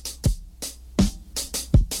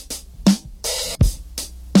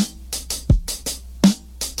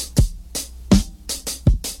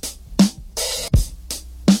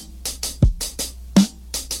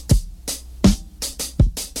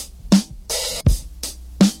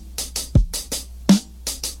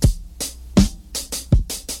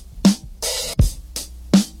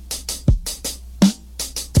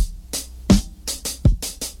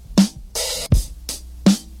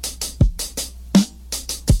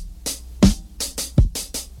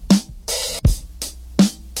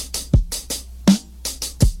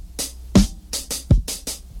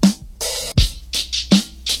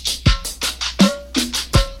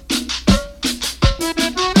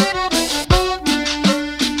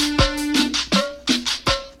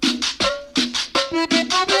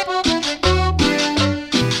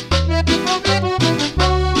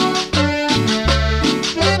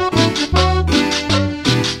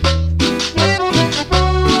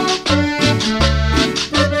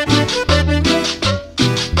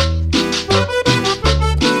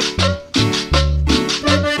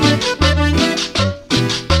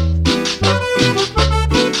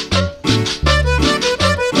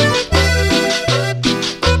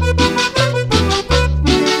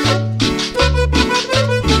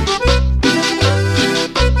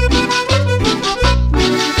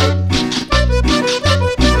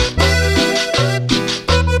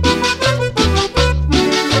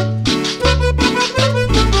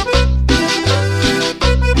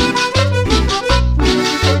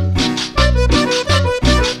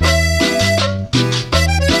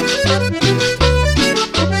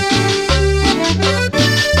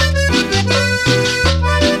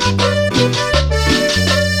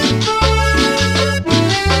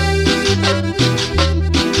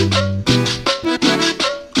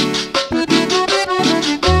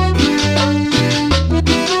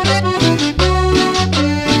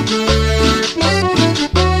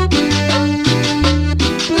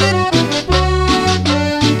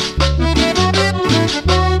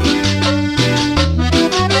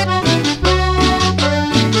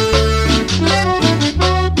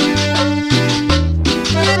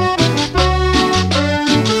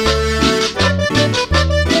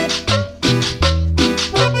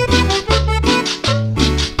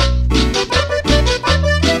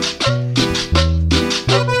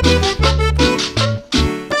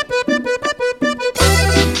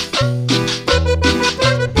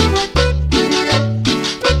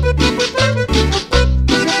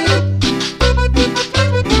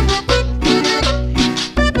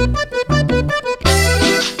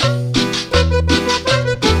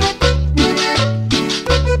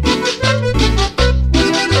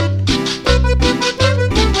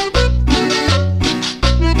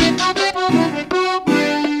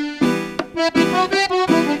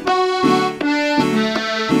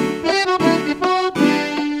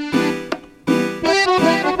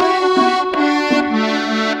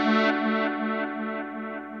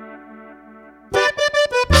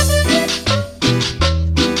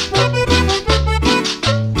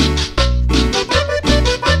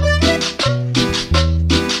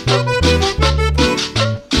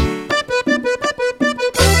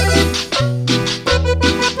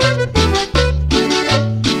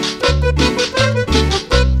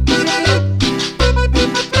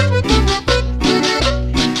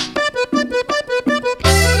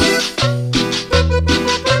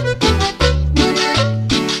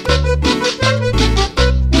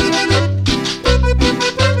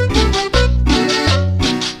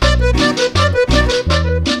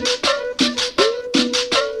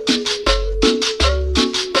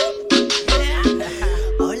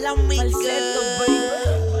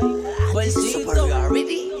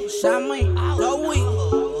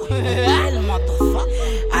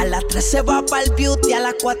 A las 3 se va pa'l beauty, a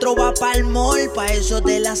las 4 va pa'l mall. Pa' eso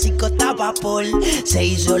de las 5 estaba Paul. Se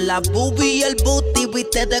hizo la boobie y el booty,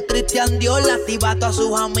 viste de Christian Dior. Activa a todas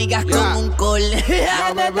sus amigas con un call.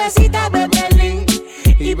 La bebecita bebe Link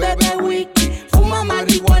y bebe Wiki. Fuma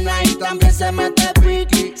marihuana y también se mete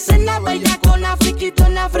piqui. Cena bella con la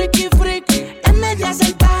friquitona, friki friki. En media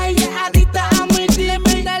salvaje y es adicta a mi le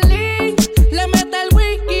mete el Link, le mete el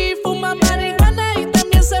wiki. Fuma marihuana y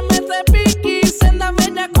también se mete piqui. Cena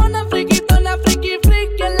bella con la friquitona, friki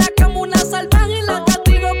friki. En la cama una salvaje y la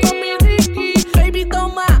castigo con mi Ricky. Baby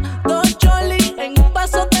toma 2 cholis en un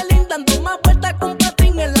vaso de Link, dando más vueltas con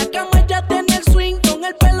patín. En la cama ya tiene el swing con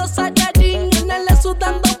el pelo Saiyajin. En el lesu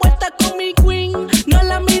dando vueltas con mi queen. No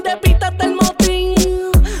la mire, pítate el motín.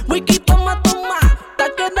 Wiki toma, toma, ta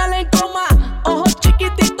que dale en coma. Ojos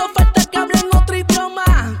chiquititos, falta que hablen otro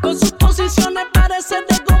idioma. Con sus posiciones parece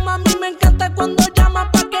de goma. A mí me encanta cuando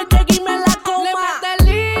llama pa' que llegue y me la coma. Le mete el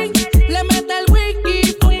Link, le mete el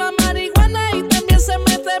wiki. Fuma marihuana y también se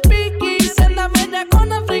mete piqui. Cena bella con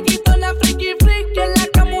la friquitona, friki friki. En la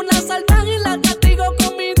cama una salvaje y la castigo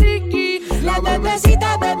con mi Ricky. La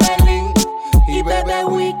bebecita bebe Link y bebe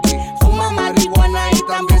wiki. Fuma marihuana y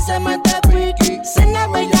también se mete piqui. Cena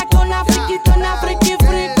bella con la friquitona, friki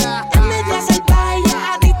friki. En media salvaje y es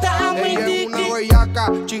adicta a mi Ella es Ricky. una bellaca,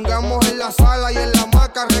 chingamos en la sala y en la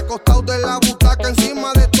hamaca, recostados de la butaca,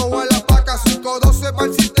 encima de toda la paca. 512 para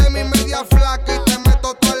el sistema y media flaca, y te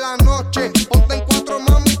meto toda la noche. Ponte en 4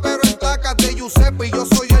 mami, pero en tacas de Giuseppe. Y yo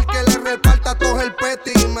soy el que le reparta todo el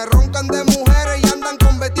peti. Y me roncan de mujeres y andan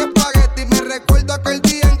con Betty Spaghetti. Me recuerdo aquel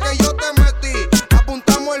día en que yo te metí.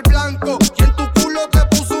 Apuntamos el blanco y en tu culo te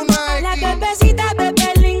puso una X. La bebecita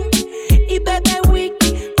bebe Link y bebe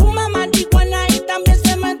wiki. Fuma marihuana y también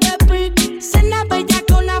se mete piqui. Cena bella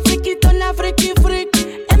con la friquitona, friki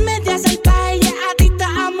friki. En media salvaje y es adicta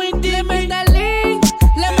a mi Ricky. Le mete el Link,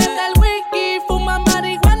 le mete el wiki. Fuma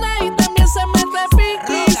marihuana y también se mete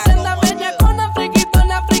piqui. Cena bella con la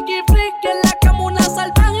friquitona, friki friki. En la cama una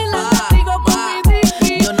salvaje y la castigo con mi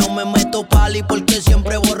Ricky. Yo no me meto pali porque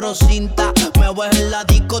siempre borro cinta. Me ves en la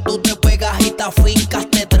disco, tú te pegas y te afincas,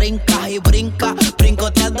 te trincas y brincas.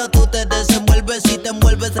 Brincoteando tú te desenvuelves y te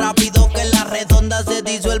envuelves rápido que la redonda se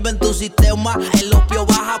disuelve en tu sistema. El opio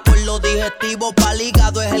baja por lo digestivo, pa'l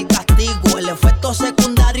hígado es el castigo. El efecto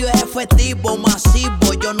secundario es efectivo,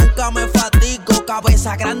 masivo. Yo nunca me fatigo,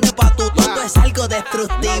 cabeza grande pa' tu todo es algo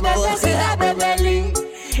destructivo. La bebecita bebe Link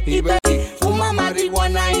y bebe. Fuma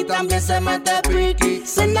marihuana y también se mete piqui.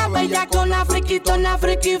 Cena bella con la friquitona,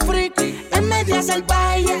 friki friki. En media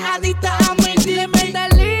salvaje y es adicta a mi Ricky. Le mete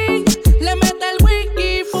el Link, le mete el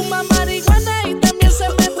wiki. Fuma marihuana y también se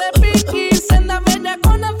mete piqui. Cena bella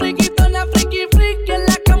con la friquitona, friki friki. En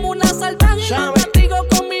la cama una salvaje y la castigo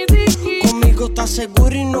con mi Ricky. Conmigo estás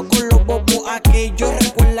seguro y no con los bobos aquellos.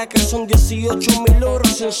 Recuerda que son 18,000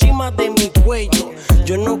 euros encima de mi cuello.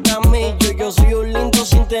 Yo no camello, yo soy un lindo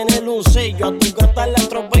sin tener un sello. A tu gata la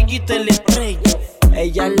atropello y te le estrello.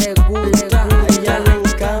 Ella le gusta, ella le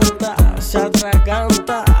encanta, se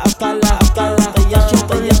atraganta hasta la ella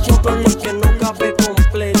siempre porque no cabe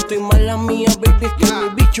completo. Y mala mía, baby, es que mi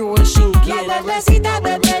bicho es inquieto. La bebecita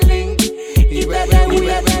bebe Link y bebe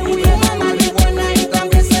wiki. Fuma marihuana y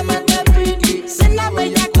también se mete piqui. Cena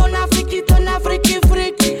bella con la friquitona, friki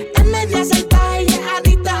friki. En media salvaje y es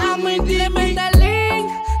adicta a mi Ricky. Le mete el Link,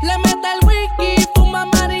 le mete el wiki. Fuma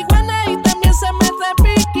marihuana y también se mete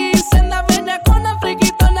piqui. Cena bella con la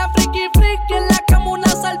friquitona, friki friki. En la cama una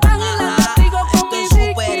salvaje y la castigo con mi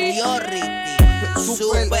Ricky.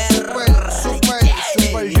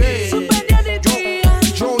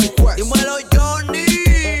 Johnny Quest. Dímelo, Johnny.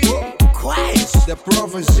 The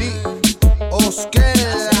Prophecy,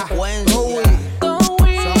 Osquela, Towie,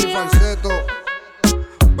 Sammy Falsetto,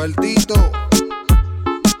 Bertito.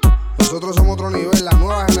 Nosotros somos otro nivel, la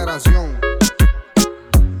nueva generación.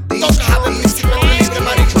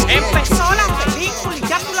 Empezó la película y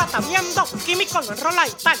ya tú la estás viendo. Químico lo enrola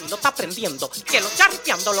y tal y lo está aprendiendo. Que lo está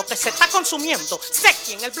ripiando lo que se está consumiendo.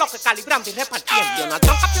 Seki en el bloque calibrando y repartiendo. Una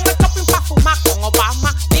tronca y un shopping pa' fumar con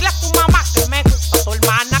Obama. Dile a tu mamá que me gusta tu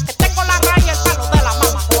hermana. Que tengo la raya y el palo de la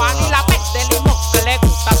mamá Juana. Y la vez de limón que le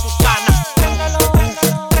gusta a Susana. Préndelo,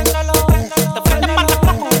 préndelo. Te fuiste para la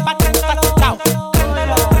pro con el patrón está chutao.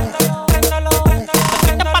 Préndelo, préndelo. Te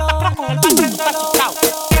fuiste para la pro con el patrón está chutao.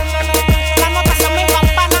 La nota se me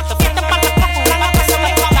campana. Te fuiste para la pro con el patrón se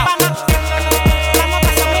me campana. La nota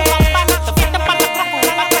se me campana. Te fuiste para la pro con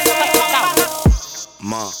el patrón se me campana.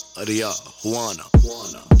 María Juana,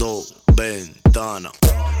 Do ventana.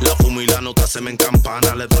 La fumo y la nota se me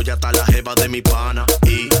encampana. Le doy hasta la jeva de mi pana.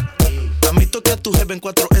 Y admito que a tu jeva en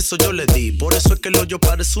 4 eso yo le di. Por eso es que el hoyo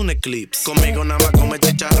parece un eclipse. Conmigo nada más come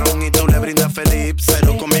chicharrón y tú le brindas feliz.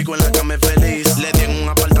 Pero conmigo en la cama es feliz. Le di en un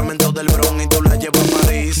apartamento del Bronx y tú la llevas a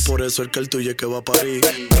París. Por eso es que el tuyo es que va a París.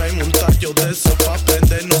 Traeme un tallo de eso pa'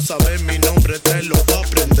 aprender. No sabes mi nombre, te lo va a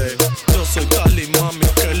aprender. Yo soy Tali, mami,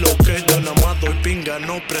 que lo que yo nada más doy pinga,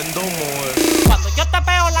 no prendo moe. Cuando yo te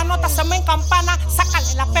veo la nota se me encampana.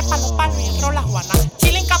 Sácale la pepa, los palos y enrola Juana.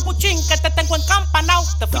 Chilín capuchín que te tengo encampanao.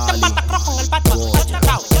 Te fuiste en Patacross con el bacho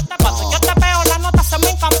chao. Cuando yo te veo la nota se me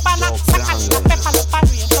encampana. Sácale la pepa, los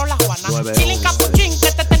palos y enrola Juana. Chilín capuchín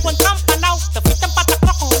que te tengo encampanao. Te fuiste en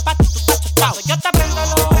Patacross con el bacho chao. Yo te prendo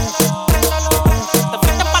te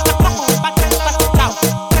fuiste en Patacross con el bacho chao.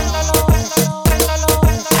 Te fuiste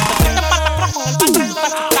en Patacross con el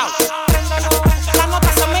bacho chao. La nota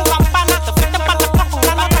se me encampana. Te fuiste en Patacross con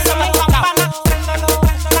la nota se me encampana.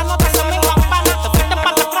 La nota se me encampana. Te fuiste en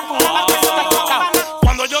Patacross con el bacho chao.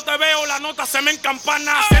 Cuando yo te veo la nota se me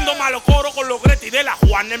encampana. Haciendo malo coro con los Greti de la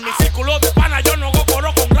Juana. En mi círculo de pana yo no hago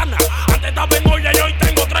coro con grana. Antes estaba en olla y hoy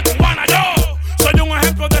tengo 3 cubanas. Yo soy un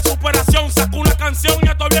ejemplo de superación. Saco una canción y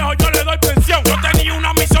a estos viejos yo le doy pensión. Yo tenía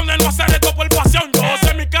una misión de no hacer esto por pasión. Yo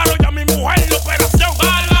sé mi caro y a mi mujer la operación.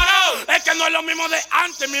 Es que no es lo mismo de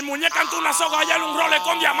antes. Mi muñeca ante una soga y él un role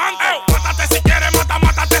con diamante. Mátate si quieres,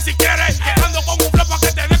 mátate si quieres. Ando con un flow pa'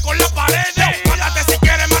 que te dé con la pared. Mátate si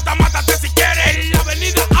quieres, mátate si quieres. En la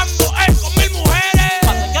avenida ando con 1000 mujeres.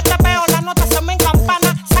 Cuando yo te veo la nota se me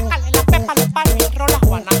encampana. Sácale la pepa, los palos y enrola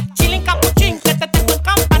Juana. Chilín capuchín que te tengo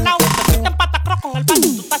encampanao. Te fuiste en Patacross con el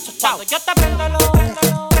bacho chao. Yo te prendo te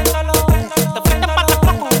fuiste en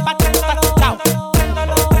Patacross con el bacho chao. Te fuiste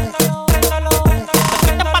en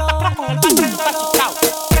Patacross con el bacho chao.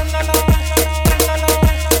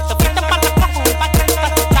 Te fuiste en Patacross con el bacho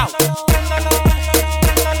chao.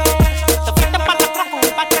 Te fuiste en Patacross con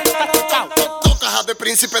el bacho chao. 2 cajas de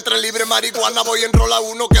Príncipe, 3 libres marihuana. Voy a enrolar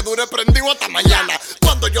uno que dure prendido hasta mañana.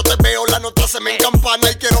 Cuando yo te veo la nota se me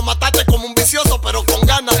encampana. Y quiero matarte como un vicioso pero con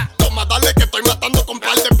ganas. Toma, dale que estoy matando con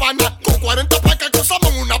par de pana. Con 40 pacas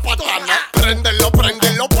cruzamos en una patana. Préndelo,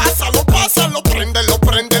 pásalo, pásalo. Préndelo,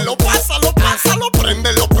 pásalo, pásalo.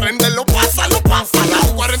 Préndelo, pásalo, pásalo.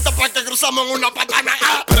 Con 40 pacas cruzamos en una patana.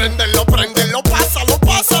 Préndelo, pásalo,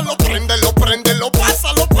 pásalo. Préndelo,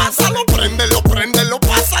 pásalo, pásalo. Préndelo,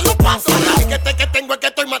 pásalo, pásalo. Y que tengo es que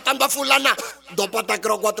estoy matando a fulana. 2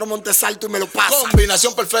 Patacross, 4 Montesalto y me lo pasa.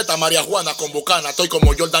 Combinación perfecta, María Juana con Bucana. Estoy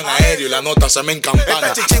como Jordan aéreo y la nota se me encampana.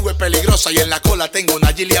 Esta chichigua es peligrosa y en la cola tengo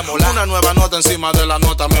una Gilia Molana. Una nueva nota encima de la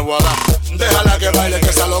nota me voy a dar. Déjala que baile, que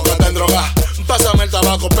esa loca está en droga. Pásame el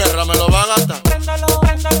tabaco, perra, me lo va a gastar.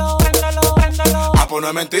 Ah, pues no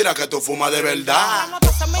es mentira que tú fumas de verdad.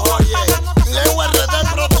 Oye, Leo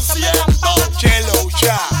RD produciendo. Chelo,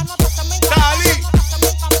 cha. Dali.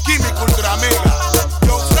 Química Ultra Mega.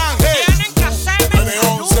 Los Ángeles.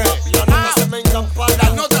 911. La nota se me encampana. La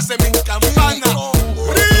nota se me encampana.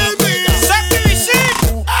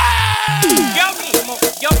 Yo mismo,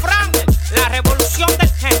 yo Brandel, la revolución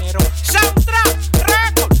del género. Soundtrack,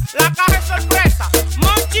 Record, la caja de sorpresa.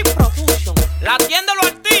 Monchi Production, la tienda de los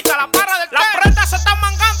artistas, la barra del la prenda se están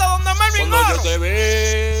mangando donde Melvin Cuando Oro. yo te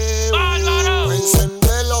veo.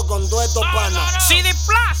 Encenderlo con todo estos panas. CD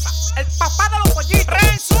Plaza, el papá de los pollitos.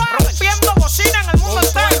 Rompiendo bocina en el mundo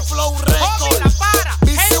entero. Flow Homie, Record. la para.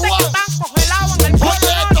 Gente que están congelados en el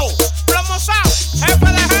pollo. Plomosao, jefe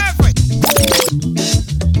de jefe.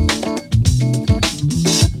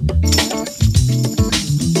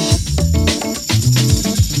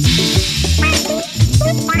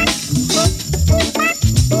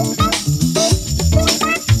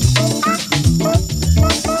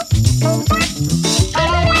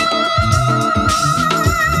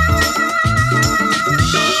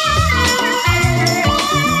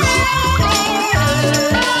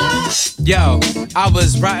 Yo, I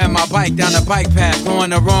was riding my bike down the bike path,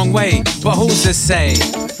 going the wrong way. But who's to say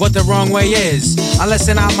what the wrong way is? Unless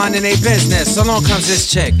they're not minding their business. So along comes this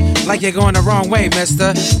chick, like you're going the wrong way,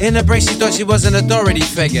 mister. In the break, she thought she was an authority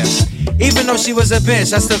figure. Even though she was a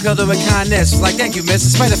bitch, I still killed her with kindness. Like, thank you, miss.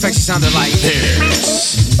 Despite the fact she sounded like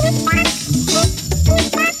this.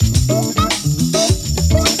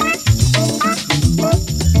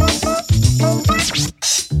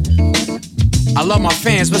 I love my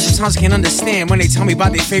fans, but sometimes I can't understand when they tell me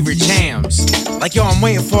about their favorite jams. Like, yo, I'm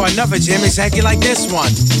waiting for another jam exactly like this one.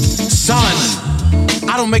 Son,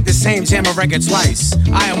 I don't make the same jam a record twice.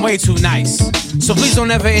 I am way too nice. So please don't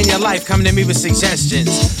ever in your life come to me with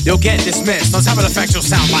suggestions. You'll get dismissed. On top of the fact you'll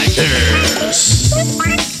sound like this.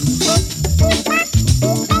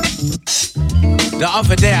 The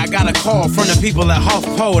other day I got a call from the people at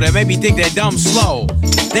HuffPo that made me think they're dumb slow.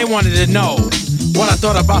 They wanted to know what I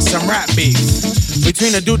thought about some rap beef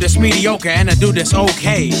between a dude that's mediocre and a dude that's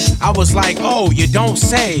okay. I was like, oh, you don't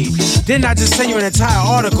say. Didn't I just send you an entire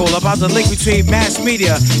article about the link between mass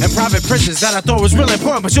media and private prisons that I thought was really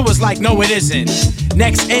important, but you was like, no, it isn't.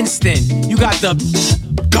 Next instant, you got the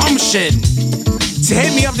gumption to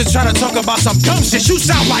hit me up to try to talk about some dumb shit. You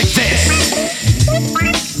sound like this.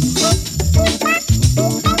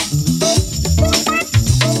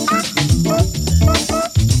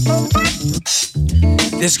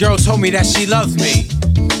 This girl told me that she loved me.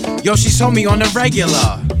 Yo, she told me on the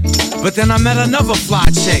regular. But then I met another fly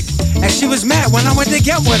chick, and she was mad when I went to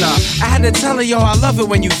get with her. I had to tell her, yo, I love it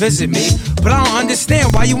when you visit me, but I don't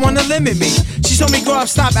understand why you wanna limit me. She told me, grow up,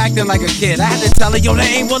 stop acting like a kid. I had to tell her, yo, that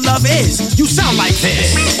ain't what love is. You sound like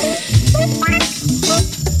this.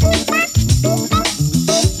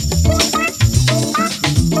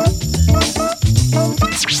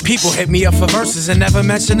 People hit me up for verses and never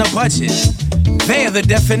mention a budget. They are the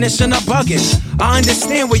definition of bugging. I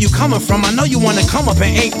understand where you coming from. I know you wanna come up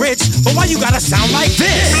and ain't rich, but why you gotta sound like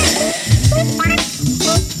this?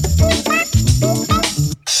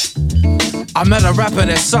 I met a rapper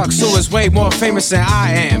that sucks who is way more famous than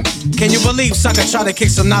I am. Can you believe sucker tried to kick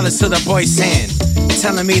some knowledge to the boy's hand,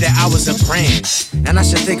 telling me that I was a brand and I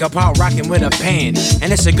should think about rocking with a band.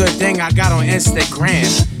 And it's a good thing I got on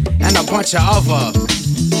Instagram and a bunch of other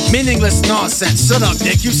meaningless nonsense. Shut up,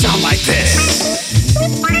 Dick, you sound like this.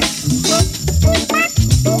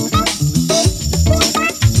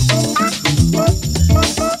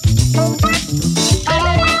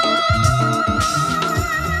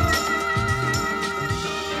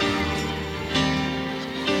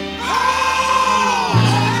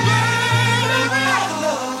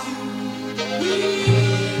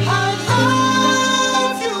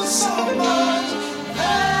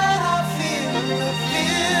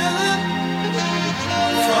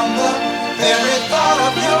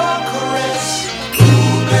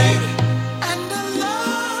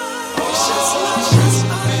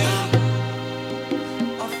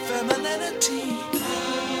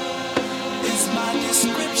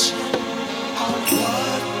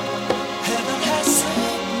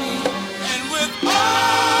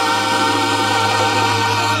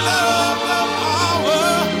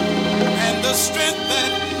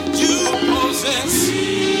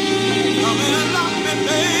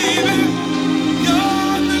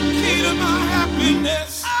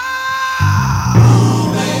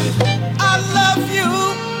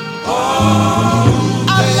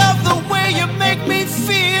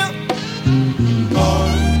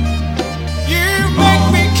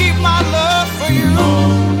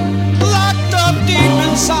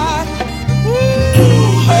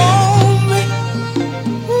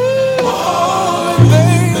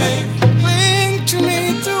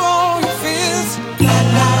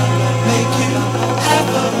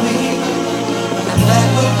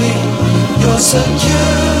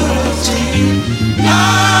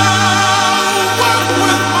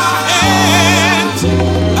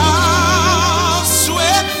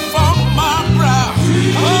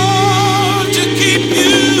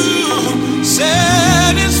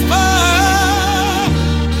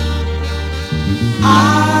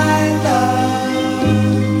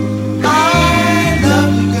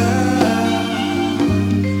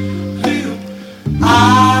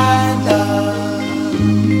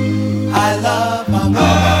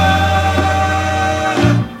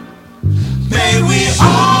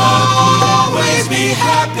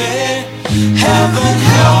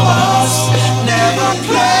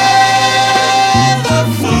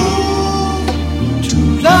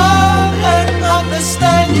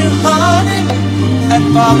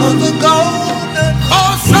 Follow the golden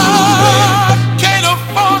horse. I can't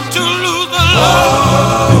afford to lose the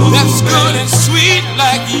love that's good and sweet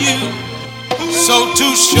like you. So to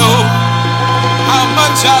show how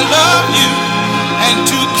much I love you and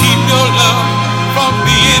to keep your love from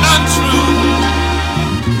being untrue,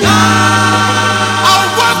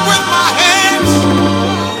 I'll work with my hands,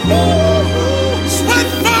 sweat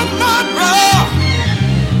from my brow,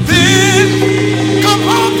 then come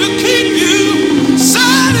home to keep you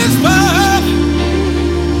satisfied.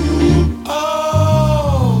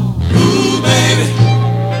 Oh, ooh, baby.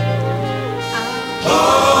 Oh,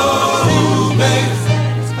 ooh, baby.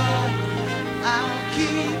 I'll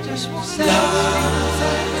keep just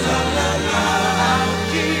one.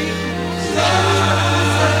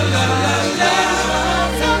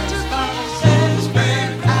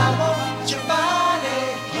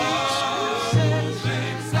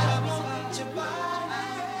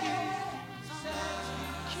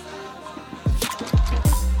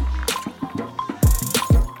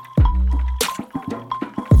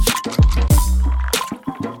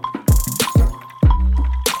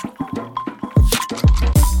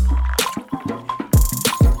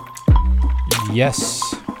 Yes.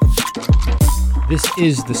 This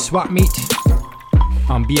is the Swap Meet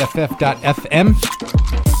on BFF.FM.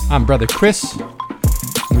 I'm Brother Chris.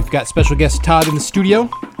 We've got special guest Todd in the studio.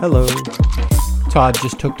 Hello. Todd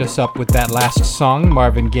just hooked us up with that last song,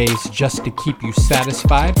 Marvin Gaye's Just to Keep You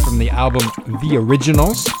Satisfied from the album The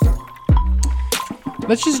Originals.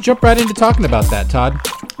 Let's just jump right into talking about that, Todd.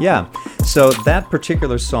 Yeah, so that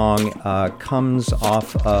particular song comes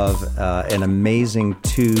off of an amazing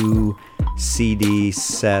 2-CD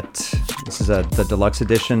set. This is the deluxe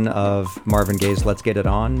edition of Marvin Gaye's Let's Get It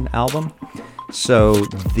On album. So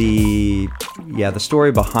the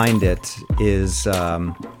story behind it is, I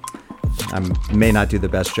may not do the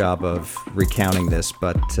best job of recounting this,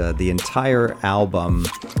 but the entire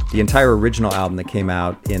original album that came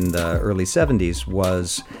out in the early 70s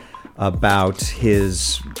was about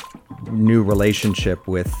his new relationship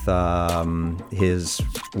with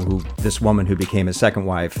this woman who became his second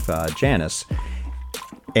wife, Janice.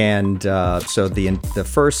 And so the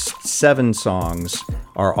first 7 songs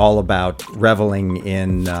are all about reveling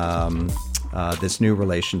in this new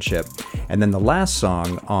relationship. And then the last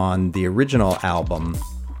song on the original album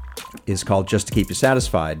is called Just to Keep You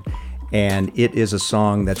Satisfied. And it is a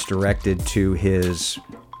song that's directed to his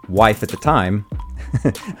wife at the time,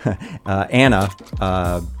 Anna,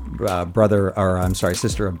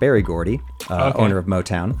 sister of Berry Gordy, owner of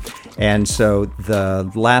Motown. And so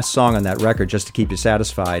the last song on that record, Just to Keep You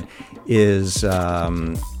Satisfied, is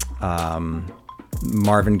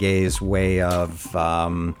Marvin Gaye's way of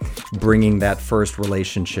bringing that first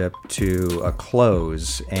relationship to a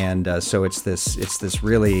close. And so it's this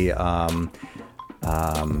really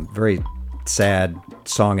very sad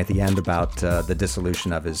song at the end about the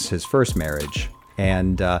dissolution of his first marriage.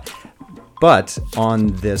 And but on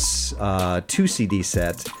this 2-CD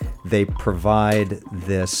set, they provide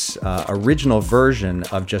this original version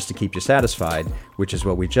of Just to Keep You Satisfied, which is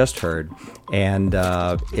what we just heard, and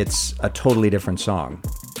it's a totally different song.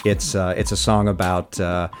 It's a song about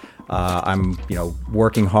I'm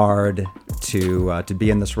working hard to be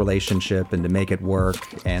in this relationship and to make it work,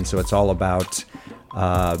 and so it's all about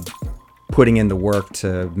putting in the work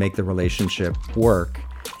to make the relationship work.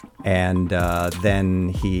 And then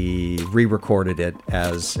he re-recorded it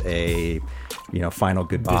as a, final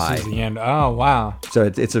goodbye. This is the end. Oh wow! So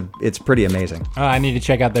it's pretty amazing. Oh, I need to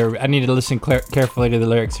check out I need to listen carefully to the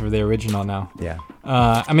lyrics for the original now. Yeah.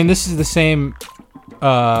 This is the same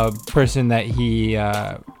person that he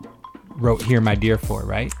wrote "Here, My Dear" for,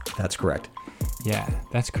 right? That's correct. Yeah,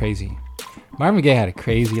 that's crazy. Marvin Gaye had a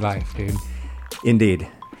crazy life, dude. Indeed.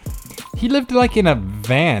 He lived like in a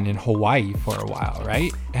van in Hawaii for a while,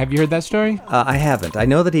 right? Have you heard that story? I haven't. I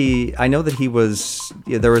know that he was.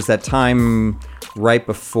 There was that time right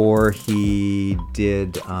before he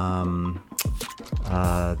did the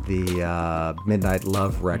Midnight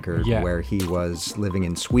Love record, where he was living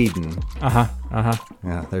in Sweden.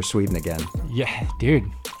 Yeah, there's Sweden again. Yeah,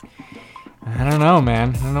 dude. I don't know, man.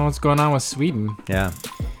 I don't know what's going on with Sweden. Yeah.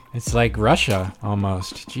 It's like Russia,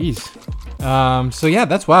 almost. Jeez. So yeah,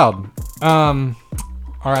 that's wild.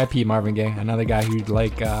 R.I.P. Marvin Gaye, another guy who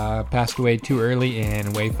passed away too early in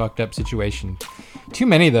a way fucked up situation. Too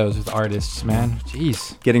many of those with artists, man.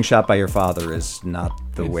 Jeez. Getting shot by your father is not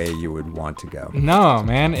the way you would want to go. No,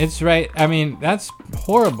 man. It's right. That's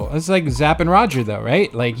horrible. It's like Zapp and Roger, though,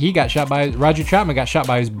 right? Like Roger Troutman got shot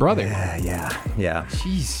by his brother. Yeah.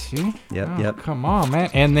 Jeez, dude. Yep. Come on, man.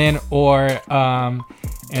 And then,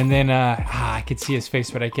 I could see his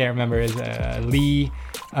face, but I can't remember. Is Lee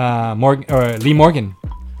Morgan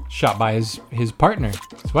shot by his partner,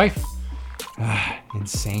 his wife?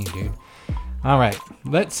 Insane, dude. All right,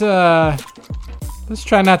 let's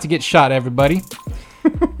try not to get shot, everybody.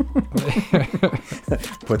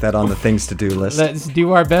 Put that on the things to do list. Let's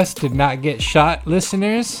do our best to not get shot,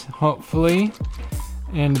 listeners. Hopefully,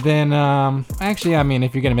 and then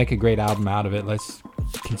if you're gonna make a great album out of it, let's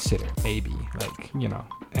consider maybe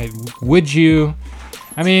would you?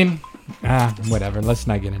 Whatever. Let's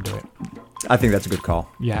not get into it. I think that's a good call.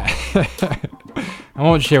 Yeah. I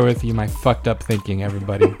won't share with you my fucked up thinking,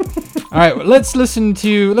 everybody. All right, let's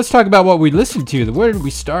talk about what we listened to. Where did we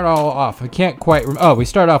start all off? I can't quite we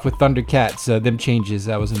started off with Thundercats, Them Changes.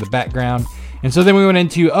 That was in the background. And so then we went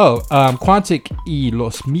into, Quantic y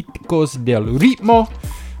los Míticos del Ritmo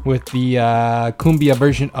with the cumbia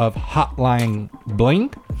version of Hotline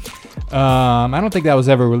Bling. I don't think that was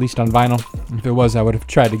ever released on vinyl. If it was, I would have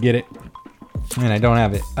tried to get it. And I don't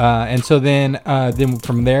have it. And so then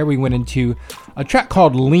from there, we went into a track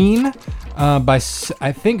called Lean by,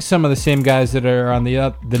 I think, some of the same guys that are on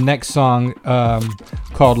the next song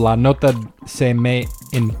called La Nota Se Me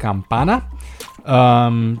Encampana.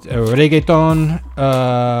 Reggaeton,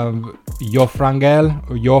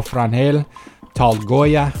 Jofrangel, Tal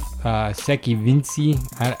Goya, Seki Vinci,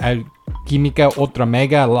 Química, Otra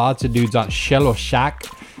Mega, lots of dudes on Shello Shack,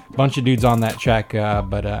 bunch of dudes on that track,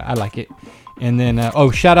 but I like it. And then,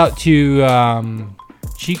 shout out to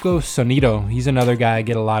Chico Sonido. He's another guy I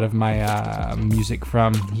get a lot of my music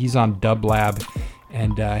from. He's on Dub Lab,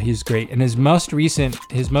 and he's great. And his most recent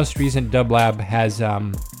Dub Lab has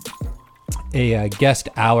a guest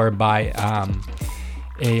hour by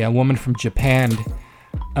a woman from Japan.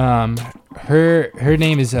 Her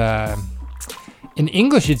name is in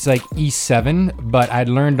English it's like E7, but I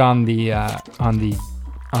learned on the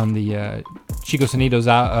Chico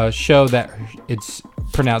Sonido's show that it's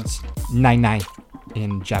pronounced 99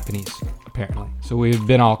 in Japanese apparently. So we've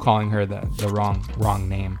been all calling her the wrong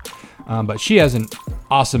name, but she has an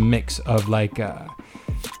awesome mix of like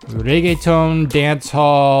reggaeton,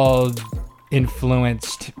 dancehall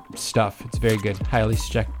influenced stuff. It's very good. Highly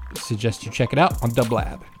suggest you check it out on Dub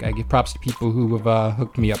Lab. Gotta give props to people who have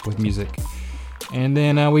hooked me up with music. And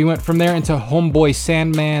then we went from there into Homeboy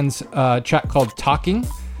Sandman's track called Talking,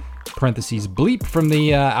 parentheses bleep, from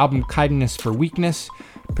the album Kindness for Weakness.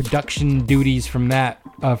 Production duties from that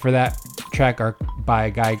for that track are by a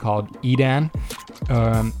guy called Edan,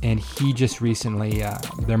 and he just recently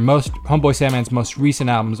Homeboy Sandman's most recent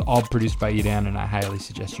albums all produced by Edan, and I highly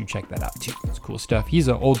suggest you check that out too. It's cool stuff. He's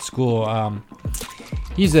an old school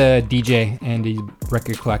he's a DJ and he's a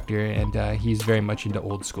record collector, and he's very much into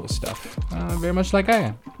old school stuff, very much like I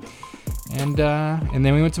am. And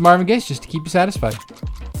then we went to Marvin Gaye just to keep you satisfied.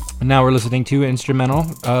 And now we're listening to an instrumental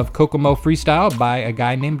of Kokomo Freestyle by a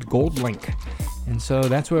guy named Goldlink. And so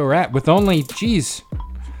that's where we're at with only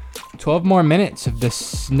 12 more minutes of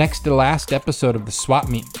this next to last episode of the Swap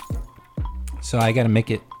Meet. So I got to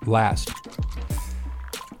make it last.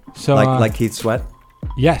 So like Keith Sweat?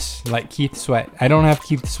 Yes, like Keith Sweat. I don't have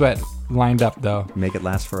Keith Sweat lined up though. Make it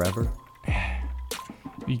last forever?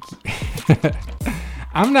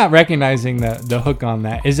 I'm not recognizing the hook on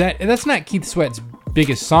that. That's not Keith Sweat's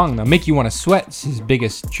biggest song though. Make You Wanna Sweat's his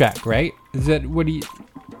biggest track, right? Is that what he...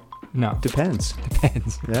 No. Depends.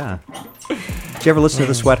 Yeah. Did you ever listen to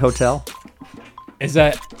The Sweat Hotel? Is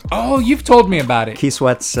that... Oh, you've told me about it. Keith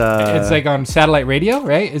Sweat's... it's like on satellite radio,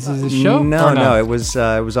 right? Is this a show? No, it was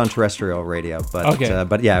on terrestrial radio. But, okay.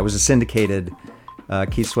 But yeah, it was a syndicated...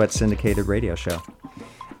 Keith Sweat syndicated radio show.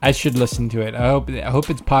 I should listen to it. I hope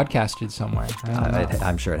it's podcasted somewhere.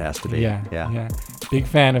 I'm sure it has to be. Yeah. Big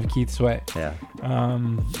fan of Keith Sweat. Yeah.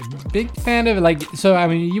 Big fan of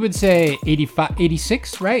you would say 85,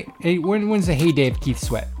 86, right? When's the heyday of Keith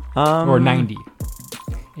Sweat? Or 90?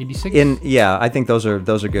 86? I think those are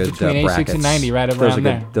good between 86 brackets. and 90, right around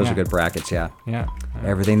there. Those are good brackets. Yeah. Yeah.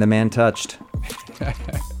 Everything the man touched.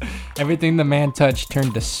 Everything the man touched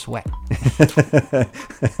turned to sweat.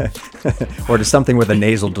 Or to something with a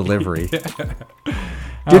nasal delivery.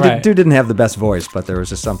 Dude didn't have the best voice, but there was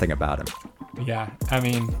just something about him. Yeah, I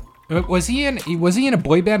mean, was he in a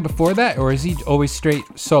boy band before that, or is he always straight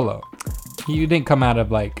solo? He didn't come out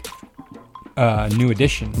of like New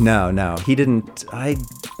Edition. No, he didn't.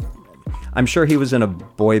 I'm sure he was in a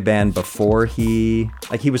boy band before he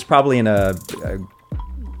was probably in a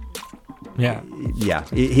yeah.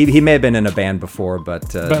 He may have been in a band before,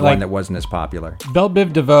 but one that wasn't as popular. Belle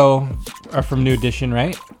Biv DeVoe are from New Edition,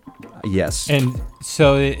 right? Yes. And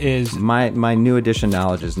so it is... My New Edition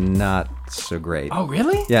knowledge is not so great. Oh,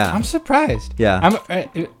 really? Yeah. I'm surprised. Yeah.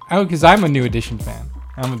 Because I'm a New Edition fan.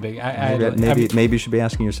 I'm a big... Maybe you should be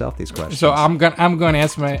asking yourself these questions. So I'm going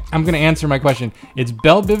to answer my question. It's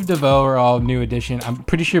Belle Biv DeVoe are all New Edition. I'm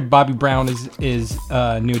pretty sure Bobby Brown is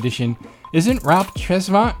New Edition. Isn't Ralph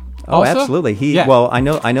Tresvant Oh, also? absolutely. Well, I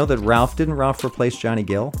know that Ralph replace Johnny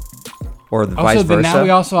Gill, or the vice versa. Then now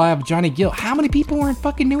we also have Johnny Gill. How many people were in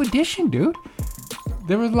fucking New Edition, dude?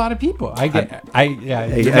 There was a lot of people. You're not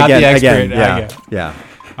the expert. Yeah.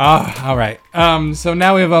 All right. So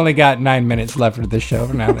now we've only got 9 minutes left of the show.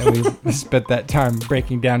 Now that we've spent that time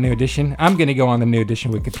breaking down New Edition, I'm gonna go on the New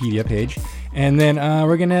Edition Wikipedia page, and then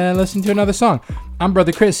we're gonna listen to another song. I'm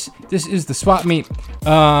Brother Chris. This is the Swap Meet.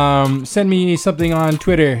 Send me something on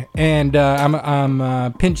Twitter, and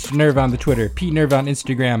I'm Pinched Nerve on the Twitter, P Nerve on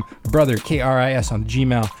Instagram, Brother KRIS on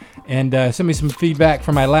Gmail, and send me some feedback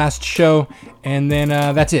from my last show, and then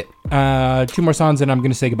that's it. 2 more songs, and I'm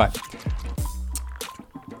gonna say goodbye.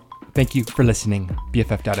 Thank you for listening.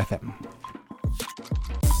 BFF.FM.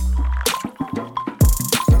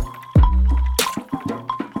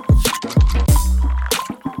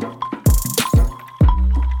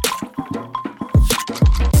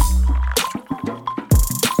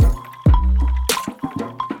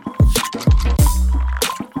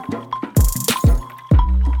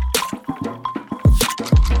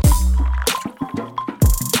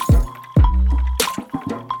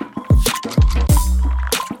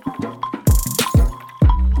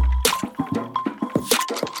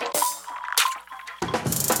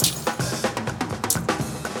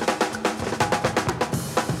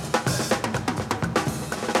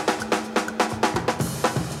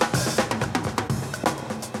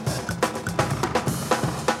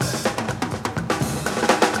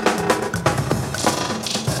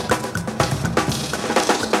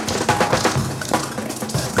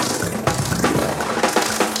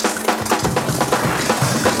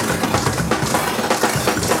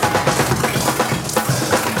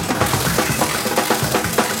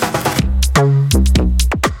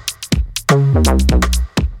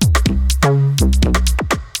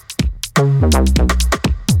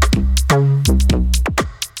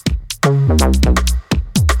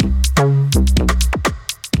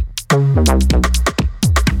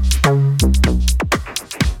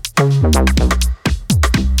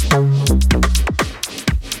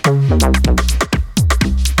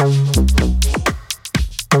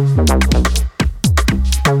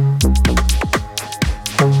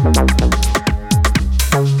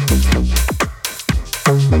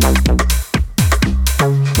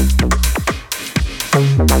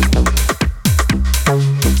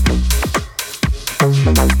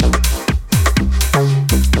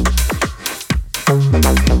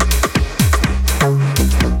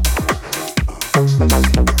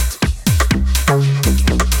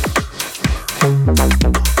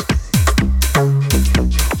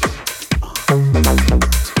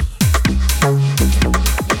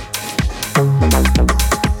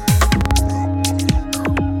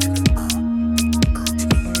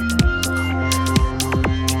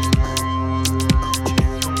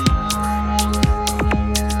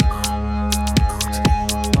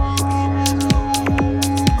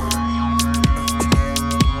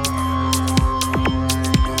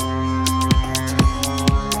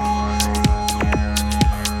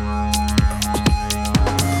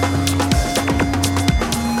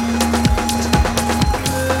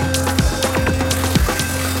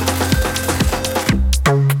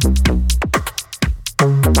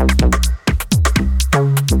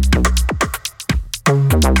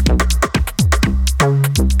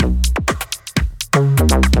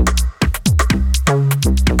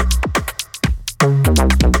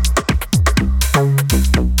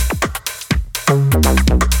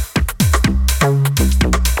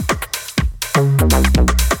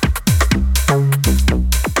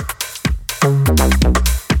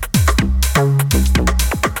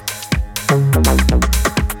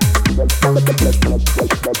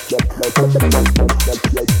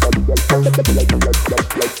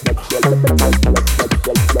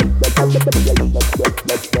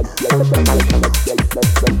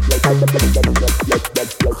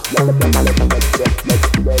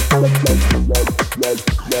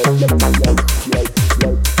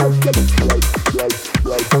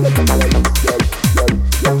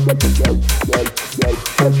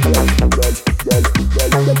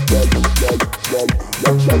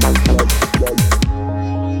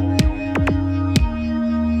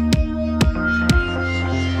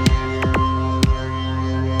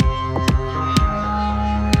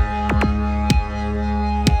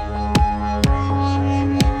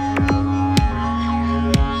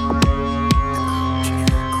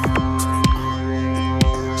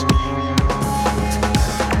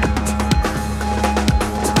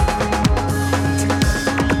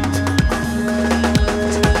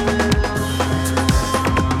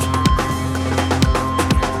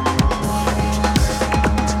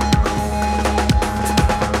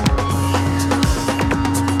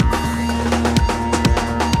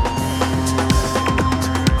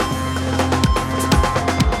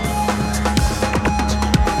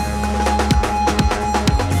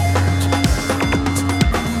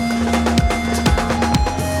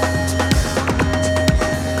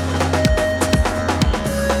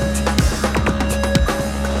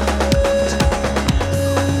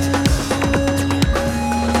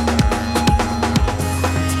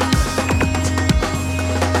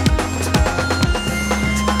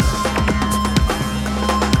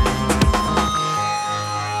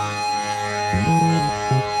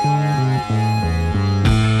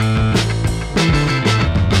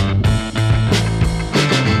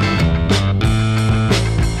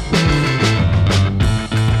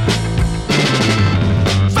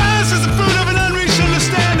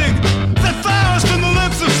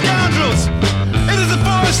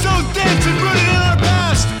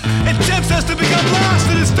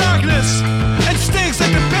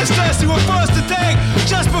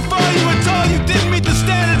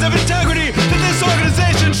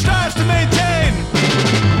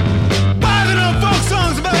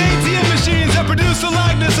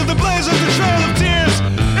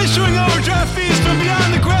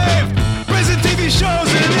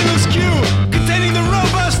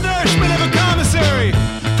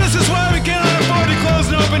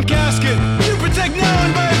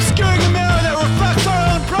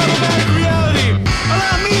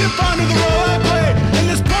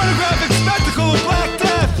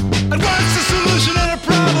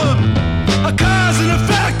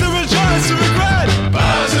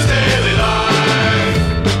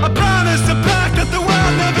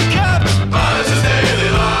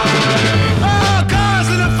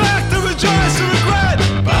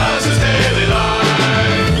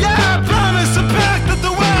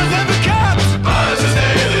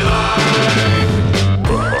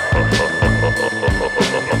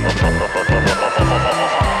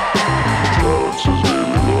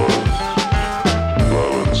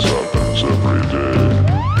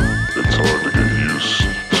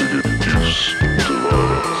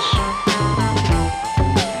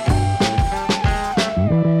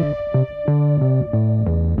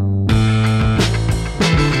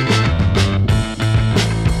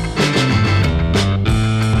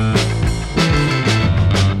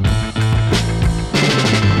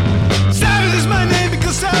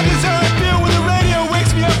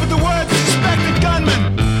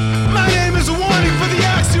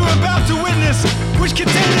 which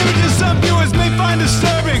contain images some viewers may find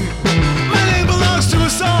disturbing.